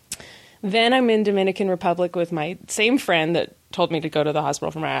 Then I'm in Dominican Republic with my same friend that told me to go to the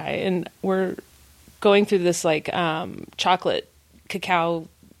hospital for my eye, and we're going through this chocolate cacao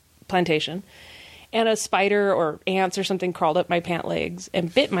plantation, and a spider or ants or something crawled up my pant legs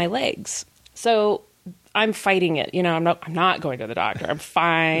and bit my legs. So I'm fighting it. I'm not going to the doctor. I'm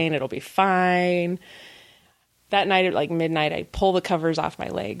fine. It'll be fine. That night at like midnight, I pull the covers off my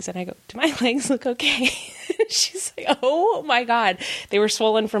legs and I go, do my legs look okay? She's like, oh my God. They were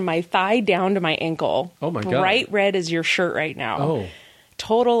swollen from my thigh down to my ankle. Oh my God. Bright red as your shirt right now. Oh.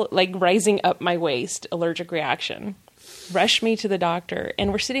 Total, like rising up my waist, allergic reaction. Rushed me to the doctor.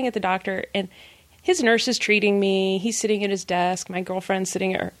 And we're sitting at the doctor and his nurse is treating me. He's sitting at his desk. My girlfriend's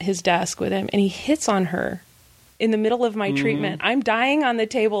sitting at his desk with him. And he hits on her in the middle of my treatment. I'm dying on the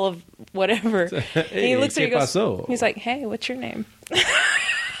table of whatever. And he looks at me and goes, he's like, hey, what's your name?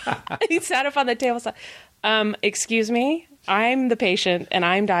 He sat up on the table and said, excuse me, I'm the patient and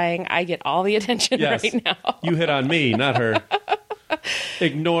I'm dying. I get all the attention right now. You hit on me, not her.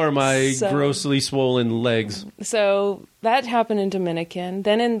 Ignore my grossly swollen legs. So that happened in Dominican.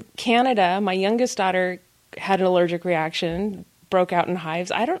 Then in Canada, my youngest daughter had an allergic reaction, broke out in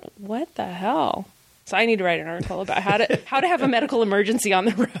hives. What the hell? So I need to write an article about how to have a medical emergency on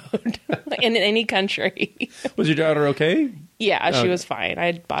the road in any country. Was your daughter okay? Yeah, she was fine. I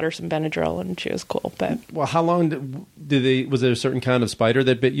had bought her some Benadryl and she was cool. But well, how long was there a certain kind of spider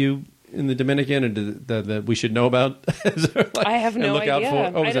that bit you in the Dominican, and that we should know about? I have no idea.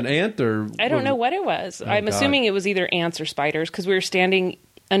 Out for? Oh, was it an ant or? I don't know what it was. I'm assuming it was either ants or spiders because we were standing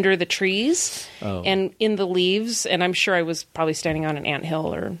under the trees and in the leaves, and I'm sure I was probably standing on an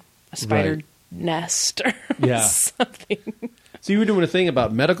anthill or a spider nest or something. So you were doing a thing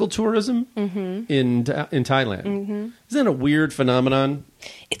about medical tourism in Thailand. Mm-hmm. Isn't that a weird phenomenon?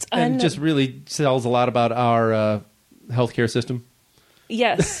 And just really tells a lot about our healthcare system.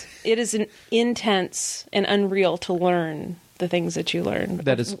 Yes, it is intense and unreal to learn the things that you learn.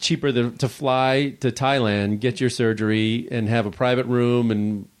 That it's cheaper to fly to Thailand, get your surgery, and have a private room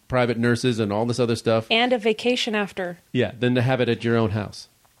and private nurses and all this other stuff. And a vacation after. Yeah, than to have it at your own house.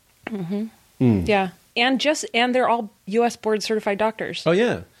 Mm-hmm. Mm. Yeah. And they're all U.S. board certified doctors. Oh,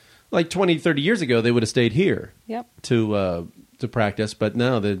 yeah. Like 20, 30 years ago, they would have stayed here to practice. But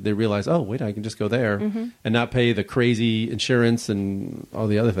now they realize, oh, wait, I can just go there and not pay the crazy insurance and all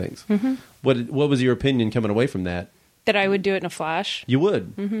the other things. Mm-hmm. What was your opinion coming away from that? That I would do it in a flash. You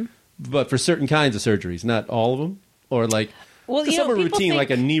would. Mm-hmm. But for certain kinds of surgeries, not all of them? Or like... Well, some are routine, like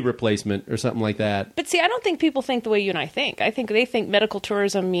a knee replacement or something like that. But see, I don't think people think the way you and I think. I think they think medical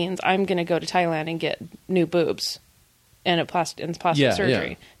tourism means I'm going to go to Thailand and get new boobs and plastic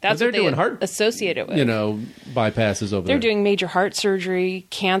surgery. Yeah. That's what they associate it with. Bypasses over there. They're doing major heart surgery,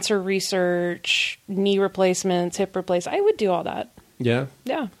 cancer research, knee replacements, hip replacements. I would do all that. Yeah?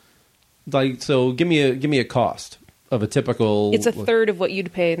 Yeah. Like, so give me a cost of a typical... It's a third of what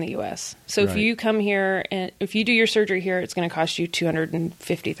you'd pay in the U.S. So if you come here and if you do your surgery here, it's going to cost you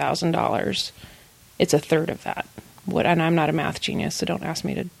 $250,000. It's a third of that. And I'm not a math genius, so don't ask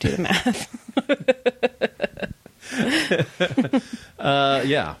me to do the math.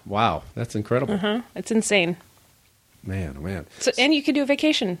 Yeah. Wow. That's incredible. It's insane. Man, oh man. So, and you can do a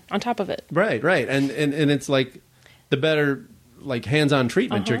vacation on top of it. Right. And it's like the better... like hands-on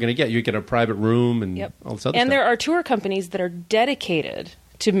treatment you're going to get. You get a private room and all this other stuff. And there are tour companies that are dedicated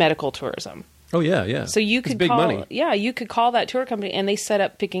to medical tourism. Oh, yeah. So you could call money. Yeah, you could call that tour company and they set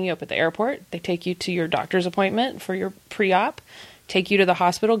up picking you up at the airport. They take you to your doctor's appointment for your pre-op, take you to the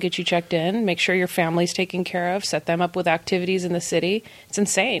hospital, get you checked in, make sure your family's taken care of, set them up with activities in the city. It's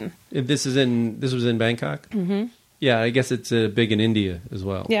insane. This was in Bangkok? Mm-hmm. Yeah, I guess it's big in India as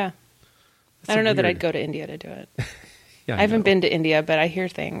well. Yeah. I don't know that I'd go to India to do it. Yeah, I haven't been to India, but I hear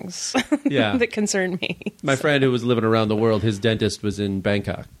things that concern me. My friend who was living around the world, his dentist was in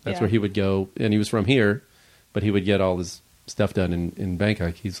Bangkok. That's where he would go, and he was from here, but he would get all his stuff done in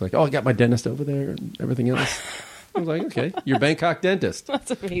Bangkok. He's like, oh, I got my dentist over there and everything else. I was like, okay, your Bangkok dentist. That's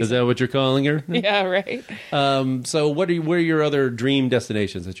amazing. Is that what you're calling her? Yeah, right. So where are your other dream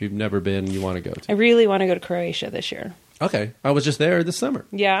destinations that you've never been and you want to go to? I really want to go to Croatia this year. Okay. I was just there this summer.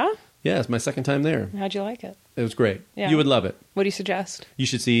 Yeah? Yeah, it's my second time there. How'd you like it? It was great. Yeah. You would love it. What do you suggest? You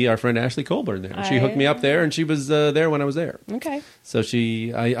should see our friend Ashley Colburn there. She hooked me up there, and she was there when I was there. Okay. So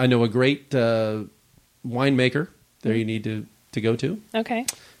I know a great winemaker there you need to go to. Okay.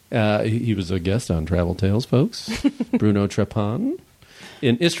 He was a guest on Travel Tales, folks. Bruno Trepan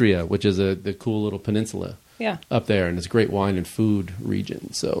in Istria, which is the cool little peninsula up there, and it's a great wine and food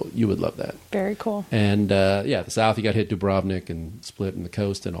region. So you would love that. Very cool. And the south, you got to hit Dubrovnik and Split and the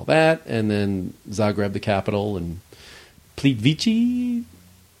coast and all that, and then Zagreb, the capital, and Plitvice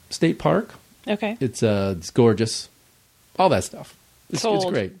State Park. Okay. It's gorgeous. All that stuff. It's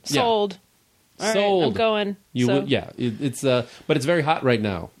great. Sold. All Sold. right, I'm going. It's but it's very hot right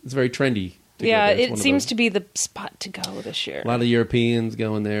now. It's very trendy Yeah, go there. it seems to be the spot to go this year. A lot of Europeans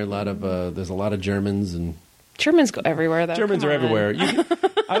going there. There's a lot of Germans and Germans go everywhere, though. Germans are everywhere.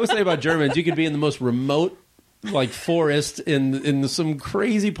 I would say about Germans, you could be in the most remote, like forest in some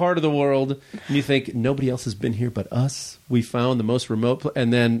crazy part of the world, and you think nobody else has been here but us. We found the most remote,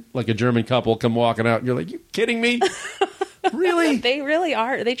 and then like a German couple come walking out, and you're like, "You kidding me? Really? They really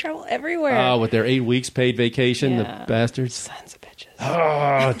are. They travel everywhere. Oh, with their 8 weeks paid vacation, Yeah. the bastards. Sons of bitches.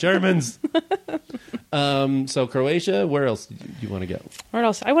 Oh, Germans." So Croatia, where else do you want to go? Where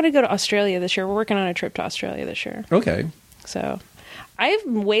else? I want to go to Australia this year. We're working on a trip to Australia this year. Okay. So I've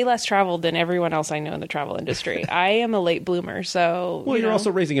way less traveled than everyone else I know in the travel industry. I am a late bloomer, so... Well, you're also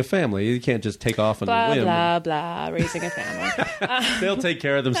raising a family. You can't just take off on blah, a whim. blah, blah, raising a family. They'll take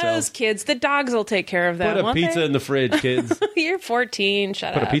care of Those themselves. kids, the dogs will take care of them, Put a won't pizza they? in the fridge, kids. You're 14,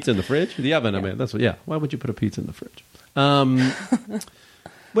 shut Put up. a pizza in the fridge? The oven, I mean. That's what, yeah. Why would you put a pizza in the fridge?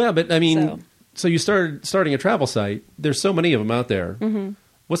 Well, but I mean, so you starting a travel site. There's so many of them out there. Mm-hmm.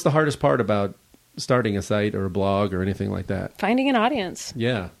 What's the hardest part about starting a site or a blog or anything like that? Finding an audience.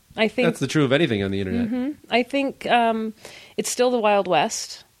 Yeah. I think That's the true of anything on the internet. Mm-hmm. I think it's still the Wild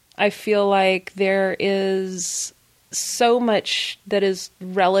West. I feel like there is so much that is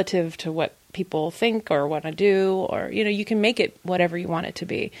relative to what people think or want to do, or, you can make it whatever you want it to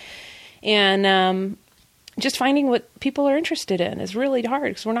be. And just finding what people are interested in is really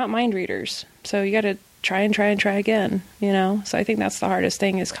hard because we're not mind readers. So you got to try again, So I think that's the hardest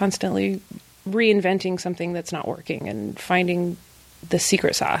thing, is constantly reinventing something that's not working and finding the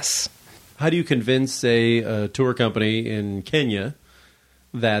secret sauce. How do you convince, say, a tour company in Kenya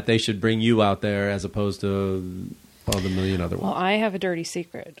that they should bring you out there as opposed to all the million other ones? Well, I have a dirty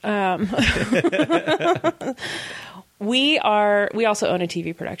secret. We also own a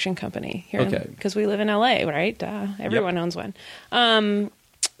TV production company here because we live in LA, right? Everyone owns one.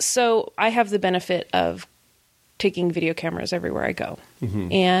 So I have the benefit of taking video cameras everywhere I go.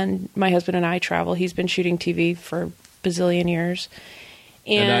 Mm-hmm. And my husband and I travel. He's been shooting TV for a bazillion years.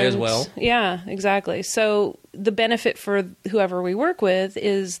 And I as well. Yeah, exactly. So the benefit for whoever we work with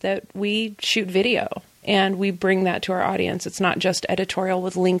is that we shoot video and we bring that to our audience. It's not just editorial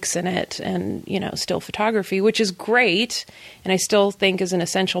with links in it and, still photography, which is great. And I still think is an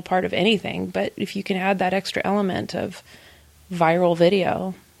essential part of anything. But if you can add that extra element of viral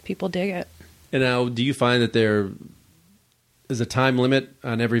video, people dig it. And now, do you find that there is a time limit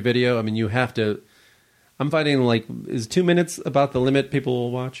on every video? I mean, you have to... I'm finding, is 2 minutes about the limit people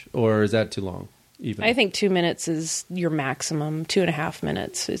will watch, or is that too long? Even I think 2 minutes is your maximum. 2.5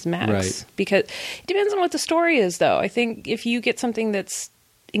 minutes is max. Right. Because it depends on what the story is, though. I think if you get something that's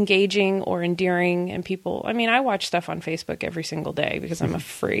engaging or endearing and people... I mean, I watch stuff on Facebook every single day because I'm a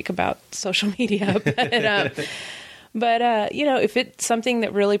freak about social media. But if it's something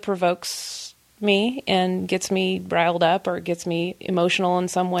that really provokes me and gets me riled up or gets me emotional in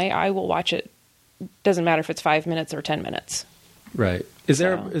some way, I will watch it. Doesn't matter if it's 5 minutes or 10 minutes. Right. Is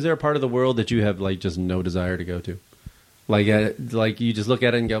there a part of the world that you have just no desire to go to? Like you just look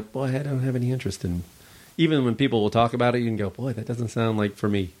at it and go, boy, I don't have any interest in. Even when people will talk about it, you can go, boy, that doesn't sound like for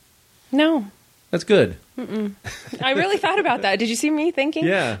me. No. That's good. Mm-mm. I really thought about that. Did you see me thinking?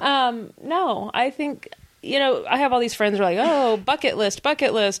 Yeah. No, I think, I have all these friends who are like, oh, bucket list.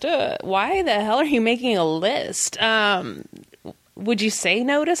 Why the hell are you making a list? Would you say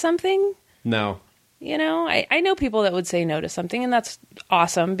no to something? No. I know people that would say no to something, and that's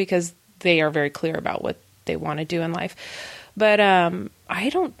awesome because they are very clear about what they want to do in life. But I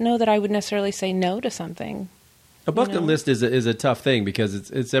don't know that I would necessarily say no to something. A bucket list is a tough thing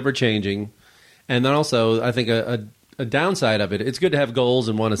because it's ever changing, and then also I think a downside of it. It's good to have goals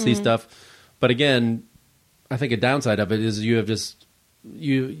and want to see stuff, but again, I think a downside of it is you have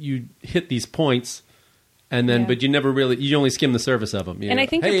you hit these points. And then, but you never really, you only skim the surface of them. And I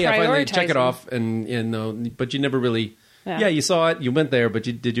think hey, you're I finally check it prioritizing. off, but you never really, you saw it, you went there, but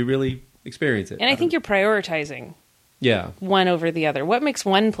did you really experience it? And I think you're prioritizing one over the other. What makes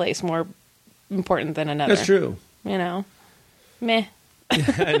one place more important than another? That's true. Meh. I know. Meh.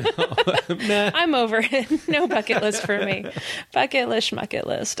 I'm over it. No bucket list for me. Bucket list, schmucket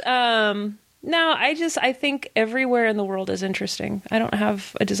list. No, I think everywhere in the world is interesting. I don't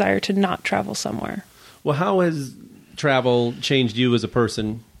have a desire to not travel somewhere. Well, how has travel changed you as a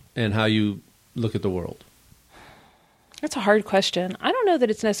person and how you look at the world? That's a hard question. I don't know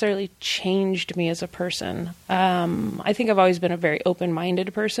that it's necessarily changed me as a person. I think I've always been a very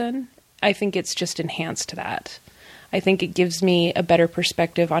open-minded person. I think it's just enhanced that. I think it gives me a better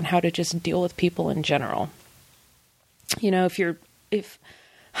perspective on how to just deal with people in general. If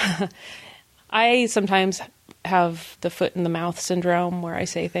I sometimes have the foot in the mouth syndrome where I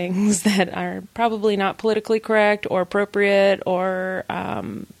say things that are probably not politically correct or appropriate or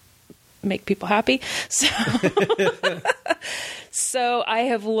make people happy. So, so I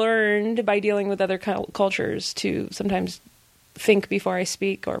have learned by dealing with other cultures to sometimes think before I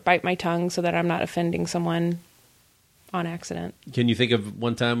speak or bite my tongue so that I'm not offending someone on accident. Can you think of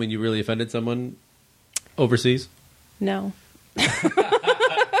one time when you really offended someone overseas? No.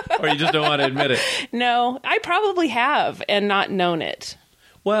 Or you just don't want to admit it? No, I probably have and not known it.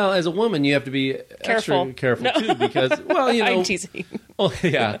 Well, as a woman, you have to be extra careful too, because, well, you know, I'm teasing. Well,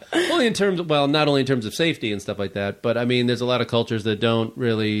 yeah, not only in terms of safety and stuff like that, but I mean, there's a lot of cultures that don't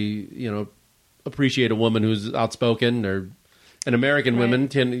really, appreciate a woman who's outspoken, or and American women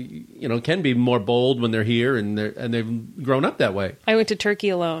can be more bold when they're here and they've grown up that way. I went to Turkey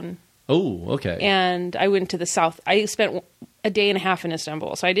alone. Oh, okay. And I went to the south. I spent a day and a half in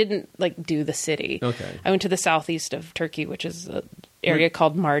Istanbul, so I didn't do the city. Okay. I went to the southeast of Turkey, which is an area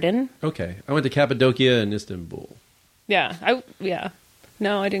called Mardin. Okay. I went to Cappadocia and Istanbul. Yeah.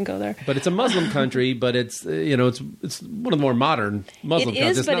 No, I didn't go there. But it's a Muslim country, but it's it's one of the more modern Muslim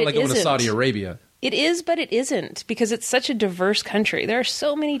countries. It's not like going to Saudi Arabia. It is, but it isn't, because it's such a diverse country. There are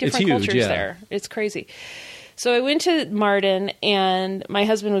so many different cultures there. It's crazy. So I went to Mardin, and my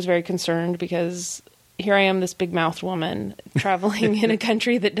husband was very concerned because here I am, this big-mouthed woman, traveling in a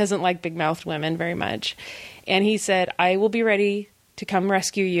country that doesn't like big-mouthed women very much. And he said, I will be ready to come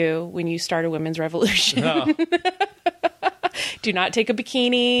rescue you when you start a women's revolution. Oh. Do not take a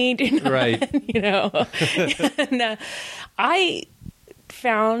bikini. Do not, right. And, I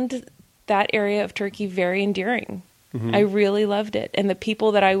found that area of Turkey very endearing. Mm-hmm. I really loved it. And the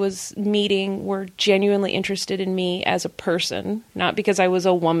people that I was meeting were genuinely interested in me as a person, not because I was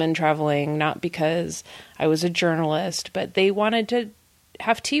a woman traveling, not because I was a journalist, but they wanted to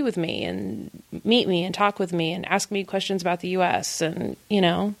have tea with me and meet me and talk with me and ask me questions about the U.S. And,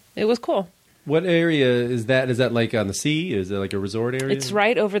 it was cool. What area is that? Is that like on the sea? Is it like a resort area? It's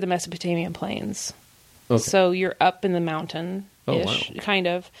right over the Mesopotamian plains. Okay. So you're up in the mountain-ish, kind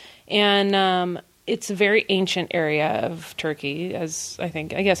of. And it's a very ancient area of Turkey, as I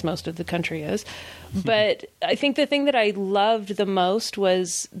guess most of the country is. But I think the thing that I loved the most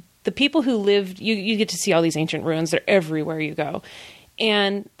was the people who lived. You get to see all these ancient ruins. They're everywhere you go.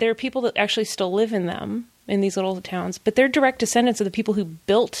 And there are people that actually still live in them, in these little towns. But they're direct descendants of the people who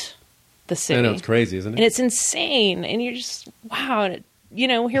built the city. I know, it's crazy, isn't it? And it's insane. And you're just, wow.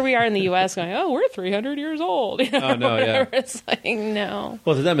 Here we are in the U.S. going, oh, we're 300 years old. Oh, no, yeah. It's like, no.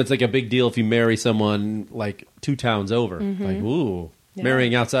 Well, to them, it's like a big deal if you marry someone like 2 towns over. Mm-hmm. Like, ooh,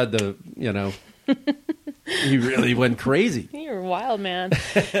 marrying outside the, you really went crazy. You're a wild man.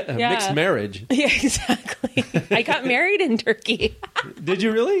 Mixed marriage. Yeah, exactly. I got married in Turkey. Did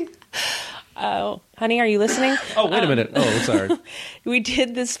you really? Oh, honey, are you listening? Oh, wait a minute. Oh, sorry. We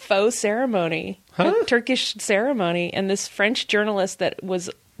did this faux ceremony, a Turkish ceremony, and this French journalist that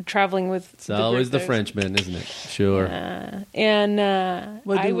was traveling with. It's always the Frenchman, isn't it? Sure. And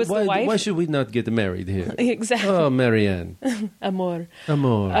I was the wife. Why should we not get married here? Exactly. Oh, Marianne. Amor.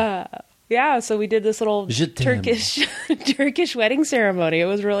 Yeah, so we did this little Turkish wedding ceremony. It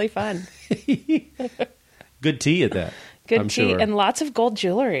was really fun. Good tea at that. Good tea, sure. And lots of gold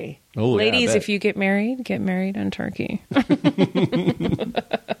jewelry. Oh, ladies, if you get married in Turkey.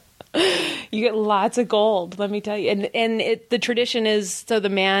 You get lots of gold, let me tell you. And the tradition is, so the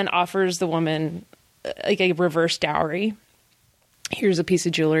man offers the woman like a reverse dowry. Here's a piece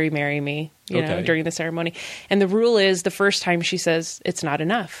of jewelry, marry me, during the ceremony. And the rule is the first time she says it's not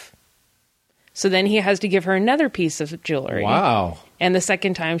enough. So then he has to give her another piece of jewelry. Wow. And the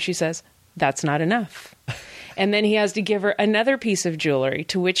second time she says, that's not enough. And then he has to give her another piece of jewelry,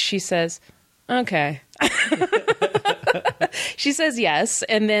 to which she says, okay. She says yes,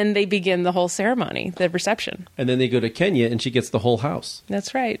 and then they begin the whole ceremony, the reception. And then they go to Kenya, and she gets the whole house.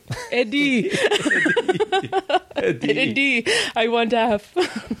 That's right. Eddie. Eddie. I want half.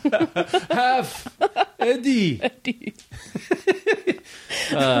 Half. Eddie.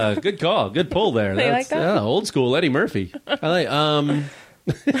 Good call. Good pull there. They like that? Old school Eddie Murphy. I like.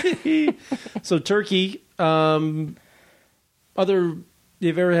 So Turkey.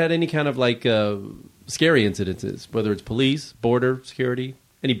 You've ever had any kind of scary incidences, whether it's police, border security,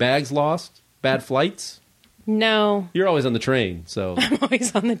 any bags lost, bad flights? No. You're always on the train, so. I'm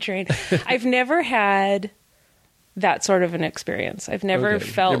always on the train. I've never had that sort of an experience. I've never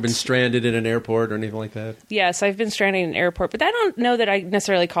felt. Never been stranded in an airport or anything like that? Yes, I've been stranded in an airport, but I don't know that I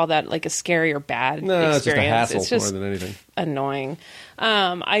necessarily call that like a scary or bad experience. It's just a hassle more than anything. Annoying.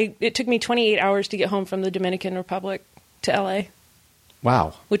 It took me 28 hours to get home from the Dominican Republic to LA.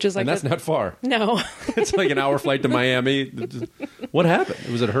 Wow. Which is like and that's not far. No. It's like an hour flight to Miami. What happened?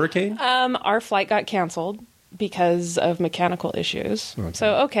 Was it a hurricane? Our flight got canceled because of mechanical issues. Okay.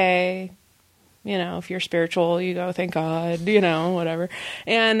 So, okay, if you're spiritual, you go, thank God, whatever.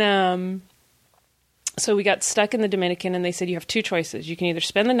 And so we got stuck in the Dominican, and they said you have two choices. You can either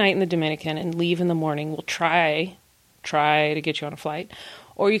spend the night in the Dominican and leave in the morning. We'll try to get you on a flight.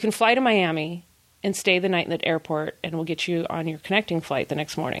 Or you can fly to Miami and stay the night in the airport, and we'll get you on your connecting flight the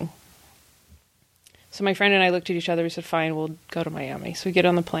next morning. So my friend and I looked at each other. We said, fine, we'll go to Miami. So we get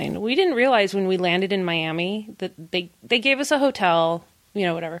on the plane. We didn't realize when we landed in Miami that they gave us a hotel,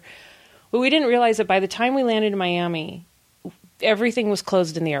 whatever. But we didn't realize that by the time we landed in Miami, everything was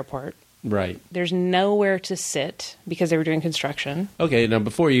closed in the airport. Right. There's nowhere to sit because they were doing construction. Okay, now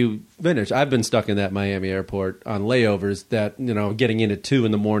before you finish, I've been stuck in that Miami airport on layovers that, getting in at 2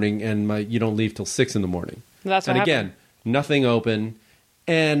 in the morning and you don't leave till 6 in the morning. That's what and happened. Again, nothing open.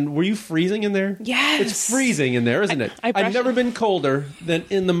 And were you freezing in there? Yes. It's freezing in there, isn't it? I've never been colder than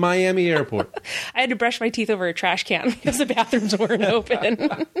in the Miami airport. I had to brush my teeth over a trash can because the bathrooms weren't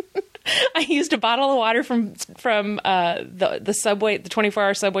open. I used a bottle of water from the Subway, the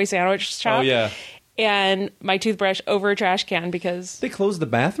 24-hour Subway sandwich shop. Oh, yeah. And my toothbrush over a trash can because They closed the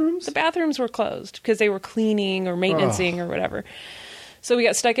bathrooms? the bathrooms were closed because they were cleaning or maintaining or whatever. So we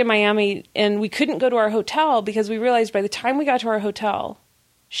got stuck in Miami, and we couldn't go to our hotel because we realized by the time we got to our hotel,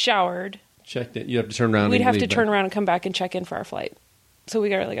 showered, Checked it. You have to turn around. we'd and have leave to turn around and come back and check in for our flight. So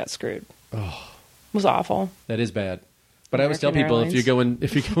we really got screwed. Oh, it was awful. That is bad. But I always tell American people Airlines.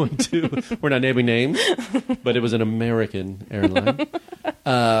 if you're going to, we're not naming names, but it was an American airline.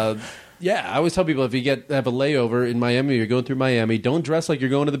 Yeah, I always tell people if you have a layover in Miami, or you're going through Miami, don't dress like you're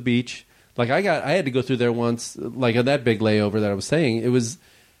going to the beach. Like I had to go through there once, like on that big layover that I was saying. It was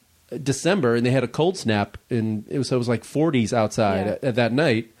December, and they had a cold snap, and it was like 40s outside at that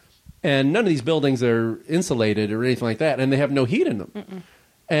night, and none of these buildings are insulated or anything like that, and they have no heat in them. Mm-mm.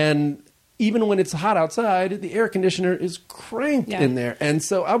 And even when it's hot outside, the air conditioner is cranked in there, and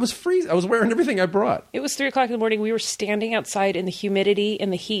so I was freezing. I was wearing everything I brought. It was 3:00 in the morning. We were standing outside in the humidity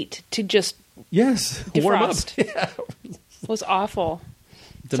and the heat to just warm up. defrost. Yeah. It was awful.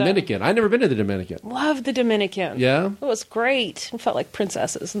 Dominican. I've never been to the Dominican. Loved the Dominican. Yeah? It was great. We felt like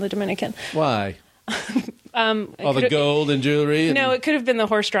princesses in the Dominican. Why? All the gold and jewelry? And... No, it could have been the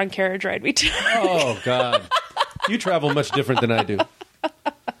horse-drawn carriage ride we took. Oh, God. You travel much different than I do.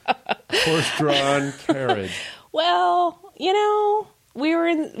 Horse-drawn carriage. Well, we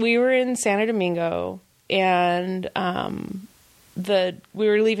were in Santo Domingo, and we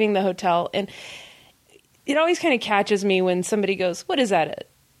were leaving the hotel, and it always kind of catches me when somebody goes, "What is that? A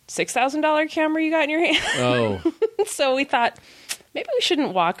 $6,000 camera you got in your hand?" Oh. So we thought maybe we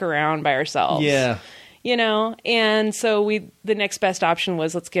shouldn't walk around by ourselves. Yeah. And so the next best option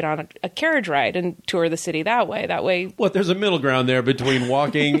was let's get on a carriage ride and tour the city that way. What, there's a middle ground there between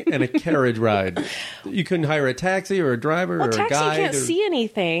walking and a carriage ride. You couldn't hire a taxi or a driver or a guide. Taxi can't see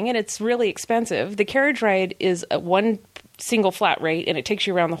anything, and it's really expensive. The carriage ride is one single flat rate, and it takes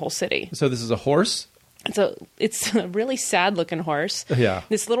you around the whole city. So this is a horse? It's a really sad looking horse. Yeah.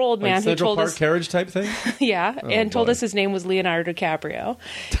 This little old man like who Central told Park us carriage type thing? Yeah, and told us his name was Leonardo DiCaprio.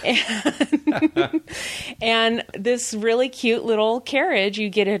 And this really cute little carriage, you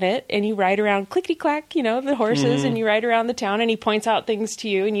get in it and you ride around clickety clack, the horses, and you ride around the town, and he points out things to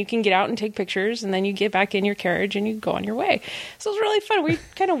you, and you can get out and take pictures, and then you get back in your carriage and you go on your way. So it was really fun. We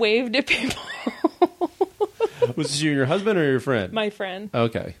kind of waved at people. Was this you and your husband or your friend? My friend.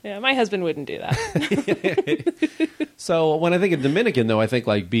 Okay. Yeah, my husband wouldn't do that. So when I think of Dominican, though, I think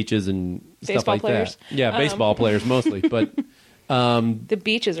like beaches and stuff Baseball like players? that. Yeah, baseball players mostly. But The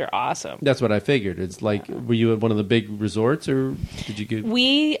beaches are awesome. that's what I figured. It's like, were you at one of the big resorts, or did you get...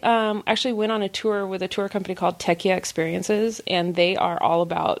 We actually went on a tour with a tour company called Tekia Experiences, and they are all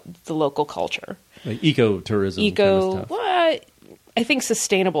about the local culture. Like ecotourism kind of stuff. What? I think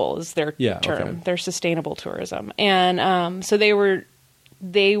sustainable is their term. Okay. They're sustainable tourism. And so they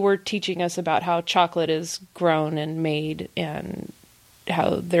were teaching us about how chocolate is grown and made, and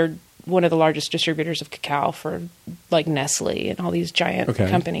how they're one of the largest distributors of cacao for like Nestle and all these giant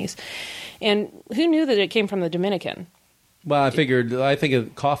companies. And who knew that it came from the Dominican? Well, I think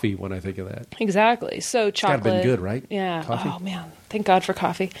of coffee when I think of that. Exactly. So chocolate. It's gotta been good, right? Yeah. Coffee? Oh man, thank God for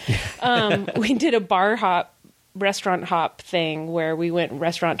coffee. We did a restaurant hop thing where we went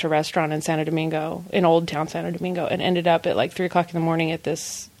restaurant to restaurant in Santo Domingo, in Old Town Santo Domingo, and ended up at like 3:00 in the morning at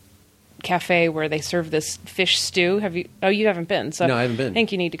this cafe where they serve this fish stew. You haven't been? So no, I haven't been. I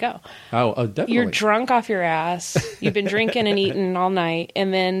think you need to go. Oh, definitely. You're drunk off your ass. You've been drinking and eating all night,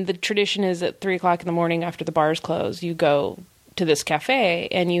 and then the tradition is at 3:00 in the morning after the bars close, you go to this cafe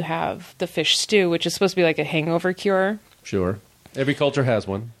and you have the fish stew, which is supposed to be like a hangover cure. Sure. Every culture has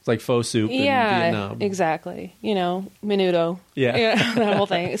one. It's like pho soup in Vietnam. Exactly. Menudo. Yeah. That whole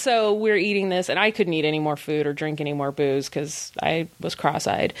thing. So we're eating this, and I couldn't eat any more food or drink any more booze because I was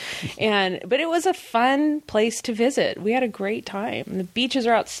cross-eyed. But it was a fun place to visit. We had a great time. The beaches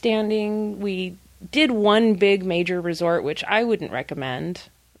are outstanding. We did one big major resort, which I wouldn't recommend.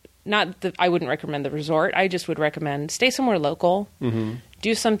 I wouldn't recommend the resort. I just would recommend stay somewhere local. Mm-hmm.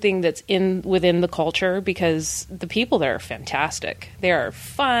 Do something that's within the culture, because the people there are fantastic. They are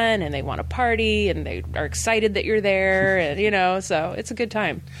fun and they want to party and they are excited that you're there, and so it's a good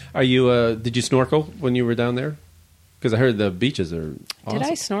time. Are you? Did you snorkel when you were down there? Because I heard the beaches are awesome. Did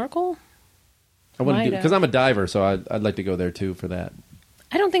I snorkel? I want to do, because I'm a diver, so I'd like to go there too for that.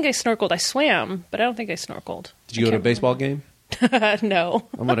 I don't think I snorkeled. I swam, but I don't think I snorkeled. Did you go to a baseball game? No.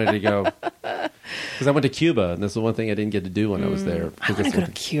 I wanted to go because I went to Cuba, and that's the one thing I didn't get to do when I was there. I want to go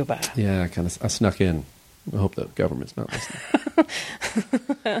to Cuba. Yeah, I snuck in. I hope the government's not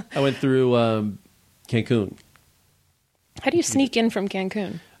listening. I went through Cancun. How do you sneak in from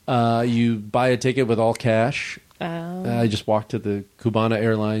Cancun? You buy a ticket with all cash. Oh. I just walked to the Cubana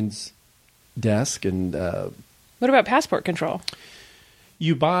Airlines desk, and what about passport control?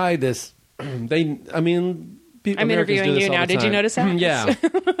 You buy this. I'm interviewing you now. Did you notice that? Yeah.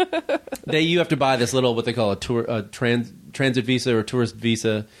 You have to buy this little, what they call a transit visa or tourist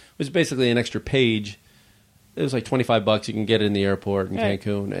visa, which is basically an extra page. It was like $25. You can get it in the airport in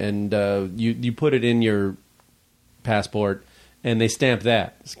Cancun, and you put it in your passport, and they stamp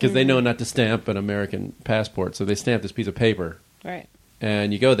that because they know not to stamp an American passport, so they stamp this piece of paper. Right.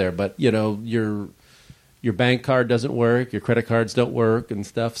 And you go there, but your bank card doesn't work, your credit cards don't work, and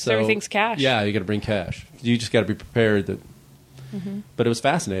stuff. So everything's cash. Yeah, you got to bring cash. You just got to be prepared. But it was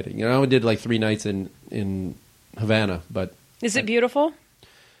fascinating. I did like 3 nights in Havana. But is it beautiful?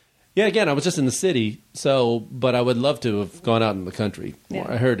 Yeah. Again, I was just in the city, but I would love to have gone out in the country. Yeah.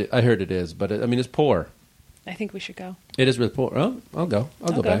 I heard it is, but it's poor. I think we should go. It is really poor. Oh, I'll go.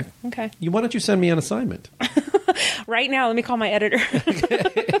 I'll go back. Okay. Why don't you send me an assignment? Right now, let me call my editor.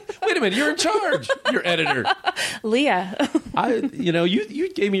 Wait a minute, you're in charge. Your editor, Leah.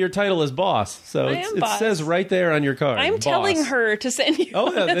 You gave me your title as boss, so it says right there on your card. I'm boss. telling her to send you.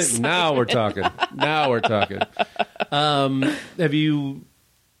 Oh, yeah, now we're talking. Have you?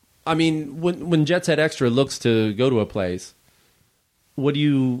 When Jet Set Extra looks to go to a place, when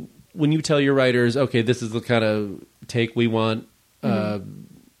you tell your writers, okay, this is the kind of take we want, what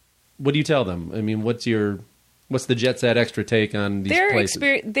do you tell them? What's the Jet Set Extra take on these places?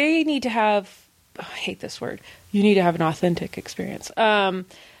 They need to have, I hate this word, you need to have an authentic experience. I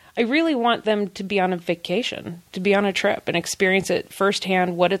really want them to be on a vacation, to be on a trip and experience it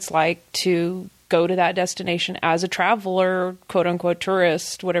firsthand, what it's like to go to that destination as a traveler, quote unquote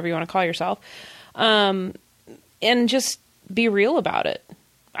tourist, whatever you want to call yourself, and just be real about it.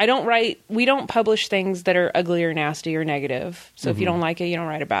 We don't publish things that are ugly or nasty or negative. So if you don't like it, you don't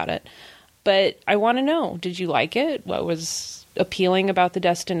write about it. But I want to know, did you like it? What was appealing about the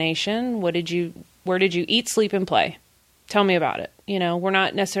destination? Where did you eat, sleep, and play? Tell me about it. We're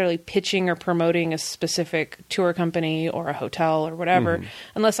not necessarily pitching or promoting a specific tour company or a hotel or whatever,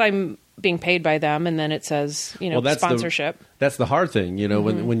 unless I'm being paid by them, and then it says, sponsorship. That's the hard thing,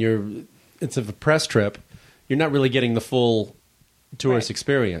 when it's a press trip, you're not really getting the full tourist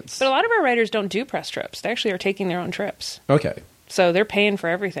experience. But a lot of our writers don't do press trips. They actually are taking their own trips. Okay. So they're paying for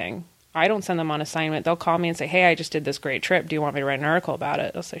everything. I don't send them on assignment. They'll call me and say, hey, I just did this great trip. Do you want me to write an article about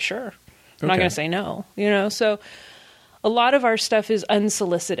it? I'll say, sure. I'm not going to say no. So a lot of our stuff is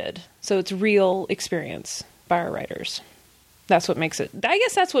unsolicited. So it's real experience by our writers. That's what makes it, I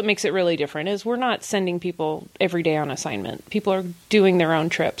guess that's what makes it really different, is we're not sending people every day on assignment. People are doing their own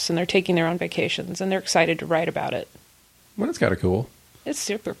trips and they're taking their own vacations and they're excited to write about it. Well, that's kind of cool. It's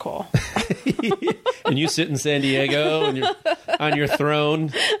super cool. And you sit in San Diego and you're on your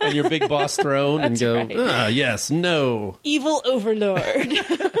throne, on your big boss throne, and go, yes, no. Evil overlord.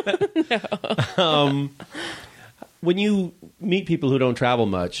 No. When you meet people who don't travel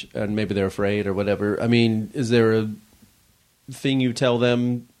much and maybe they're afraid or whatever, is there a thing you tell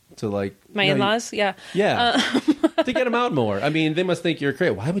them to like... My in-laws? Yeah. Yeah. To get them out more. They must think you're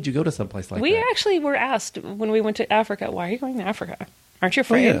crazy. Why would you go to someplace like that? We actually were asked when we went to Africa, why are you going to Africa? Aren't you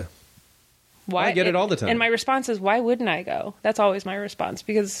afraid? Oh, yeah. Why? I get it all the time. And my response is, why wouldn't I go? That's always my response,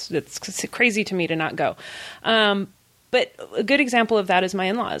 because it's crazy to me to not go. But a good example of that is my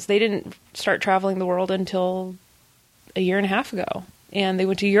in-laws. They didn't start traveling the world until a year and a half ago. and they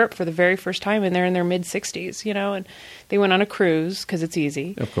went to Europe for the very first time, and they're in their mid-60s, and they went on a cruise because it's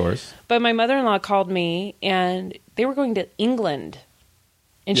easy. Of course. But my mother-in-law called me, and they were going to England,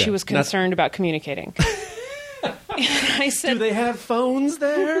 and she was concerned about communicating. I said, do they have phones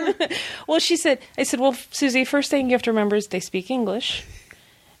there? Well, I said, well, Susie, first thing you have to remember is they speak English.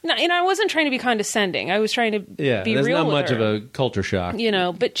 No, I wasn't trying to be condescending. I was trying to be real with her. There's not much of a culture shock.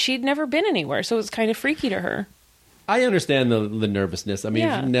 But she'd never been anywhere, so it was kind of freaky to her. I understand the nervousness. I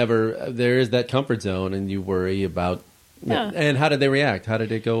mean, there is that comfort zone, and you worry about. Yeah. And how did they react? How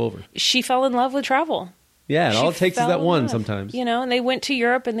did it go over? She fell in love with travel. Yeah, and all it takes is that one sometimes. And they went to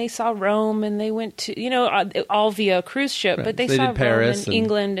Europe and they saw Rome, and they went to, all via cruise ship, right. but they so saw did Paris Rome and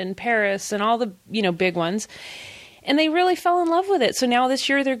England and Paris and all the, big ones. And they really fell in love with it. So now this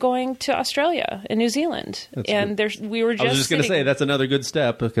year they're going to Australia and New Zealand. We were just I was just going to say, that's another good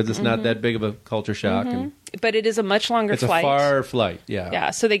step because it's not that big of a culture shock. And but it is a much longer flight. It's a far flight, yeah.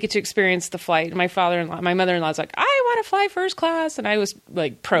 Yeah, so they get to experience the flight. My mother-in-law's like, I want to fly first class. And I was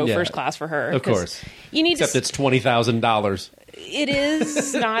like first class for her. Of course. Except it's $20,000. It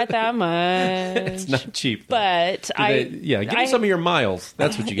is not that much. It's not cheap. But give them some of your miles.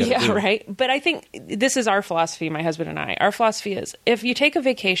 That's what you got to do. Yeah, right. But I think this is our philosophy, my husband and I. Our philosophy is if you take a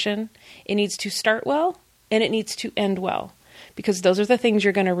vacation, it needs to start well and it needs to end well. Because those are the things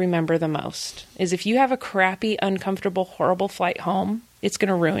you're going to remember the most. Is if you have a crappy, uncomfortable, horrible flight home, it's going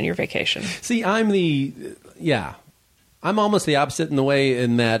to ruin your vacation. See, I'm almost the opposite in the way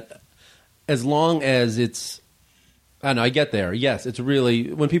in that as long as it's, I don't know, I get there. Yes, it's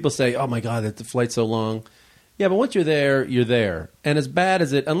really, when people say, oh my God, the flight's so long. Yeah, but once you're there, you're there. And as bad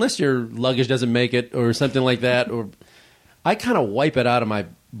as it, unless your luggage doesn't make it or something like that, or I kind of wipe it out of my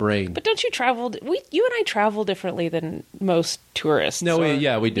brain. But don't you travel? You and I travel differently than most tourists. No,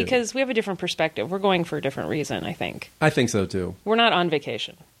 we do. Because we have a different perspective. We're going for a different reason, I think. I think so, too. We're not on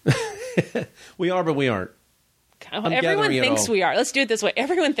vacation. We are, but we aren't. Everyone thinks we are. Let's do it this way.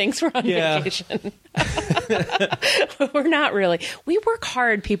 Everyone thinks we're on vacation. We're not really. We work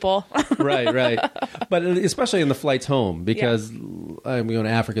hard, people. Right. But especially in the flights home, because I'm going to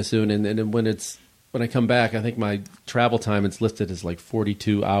Africa soon, and when I come back, I think my travel time is listed as like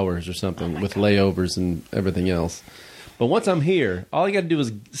 42 hours or something with layovers and everything else. But once I'm here, all I got to do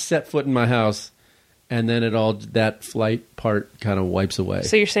is set foot in my house, and then that flight part kind of wipes away.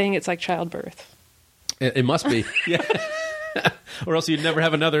 So you're saying it's like childbirth? It must be, yeah. Or else you'd never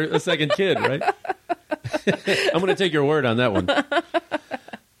have a second kid, right? I'm going to take your word on that one.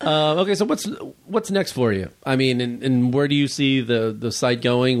 Okay, so what's next for you? I mean, and where do you see the site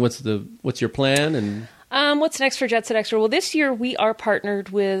going? What's your plan? And what's next for Jet Set Extra? Well, this year we are partnered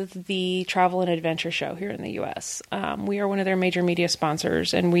with the Travel and Adventure Show here in the U.S. We are one of their major media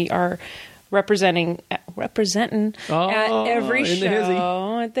sponsors, and we are representing at every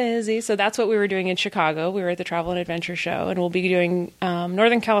show at the Hizzy. So that's what we were doing in Chicago. We were at the Travel and Adventure Show, and we'll be doing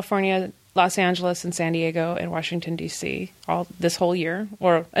Northern California, Los Angeles, and San Diego, and Washington, D.C. all this whole year,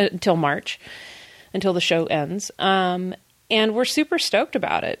 or until March, until the show ends. And we're super stoked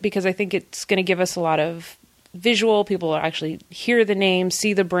about it because I think it's going to give us a lot of visual. People will actually hear the name,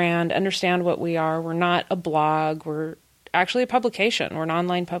 see the brand, understand what we are. We're not a blog. We're actually a publication. We're an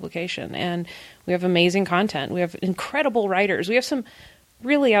online publication, and we have amazing content. We have incredible writers. We have some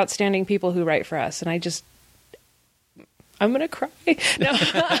really outstanding people who write for us, and I'm going to cry. No.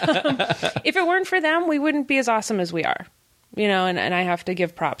 If it weren't for them, we wouldn't be as awesome as we are. And I have to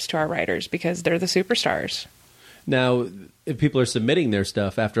give props to our writers because they're the superstars. Now, if people are submitting their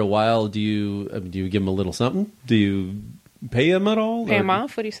stuff, after a while, do you give them a little something? Do you pay them at all? Pay them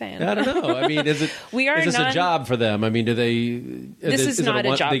off? What are you saying? I don't know. I mean, is this a job for them? I mean, do they? This is not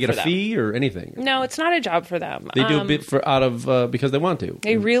a job for them. Do they get a fee or anything? No, it's not a job for them. They do a bit because they want to.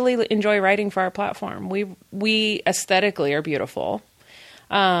 They really enjoy writing for our platform. We aesthetically are beautiful,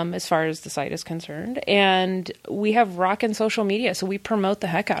 as far as the site is concerned, and we have rockin' social media, so we promote the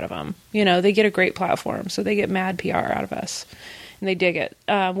heck out of them. They get a great platform, so they get mad PR out of us, and they dig it.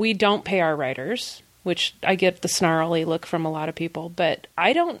 We don't pay our writers, which I get the snarly look from a lot of people, but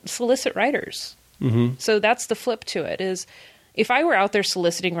I don't solicit writers. Mm-hmm. So that's the flip to it is if I were out there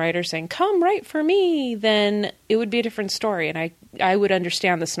soliciting writers saying, come write for me, then it would be a different story. And I would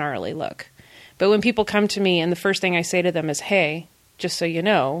understand the snarly look. But when people come to me and the first thing I say to them is, hey, just so you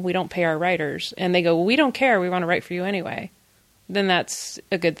know, we don't pay our writers. And they go, well, we don't care. We want to write for you anyway. Then that's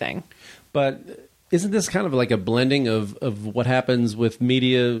a good thing. But isn't this kind of like a blending of what happens with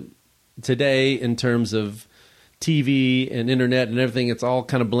media today in terms of TV and internet and everything? It's all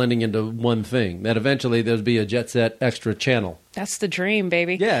kind of blending into one thing, that eventually there'll be a Jet Set Extra channel. That's the dream,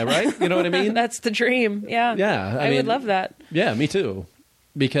 baby. Yeah, right? You know what I mean? That's the dream. Yeah. Yeah. I would love that. Yeah, me too.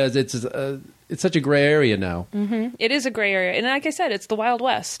 Because it's such a gray area now. Mm-hmm. It is a gray area. And like I said, it's the Wild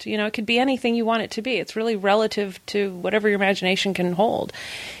West. You know, it could be anything you want it to be. It's really relative to whatever your imagination can hold.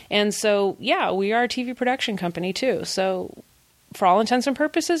 And so, yeah, we are a TV production company too. So for all intents and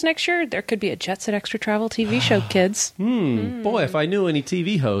purposes, next year, there could be a Jet Set Extra Travel TV show, kids. Boy, if I knew any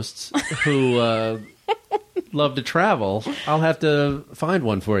TV hosts who love to travel, I'll have to find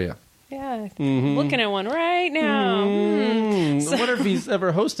one for you. Yeah, looking at one right now. I wonder if he's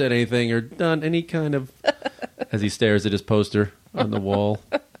ever hosted anything or done any kind of... As he stares at his poster on the wall.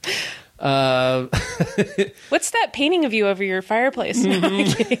 What's that painting of you over your fireplace? No, I'm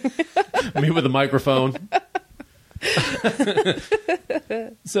kidding. Me with a microphone.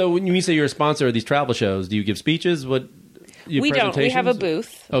 So when you say you're a sponsor of these travel shows, do you give speeches? We don't. We have a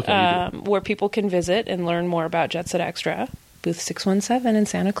booth Okay, where people can visit and learn more about Jet Set Extra. Booth 617 in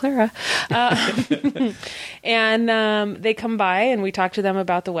Santa Clara. And they come by and we talk to them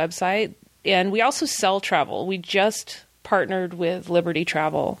about the website. And we also sell travel. We just partnered with Liberty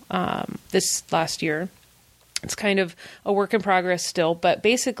Travel this last year. It's kind of a work in progress still, but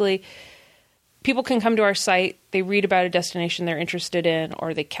basically people can come to our site, they read about a destination they're interested in,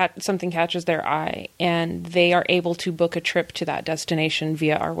 or something catches their eye, and they are able to book a trip to that destination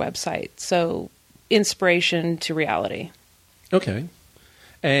via our website. So inspiration to reality. Okay.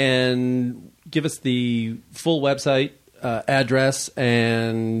 And give us the full website address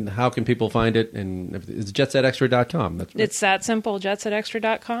and how can people find it. And it's jetsetextra.com. That's right. It's that simple,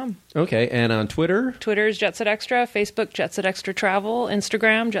 jetsetextra.com. Okay. And on Twitter? Twitter is Jet Set Extra, Facebook Jet Set Extra Travel,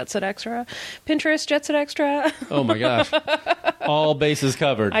 Instagram Jet Set Extra, Pinterest Jet Set Extra. Oh my gosh. All bases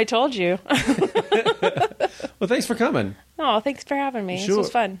covered. I told you. Well, thanks for coming. Oh, thanks for having me. Sure. This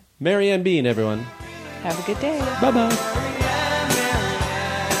was fun. Mary Ann Bean, everyone. Have a good day. Bye-bye.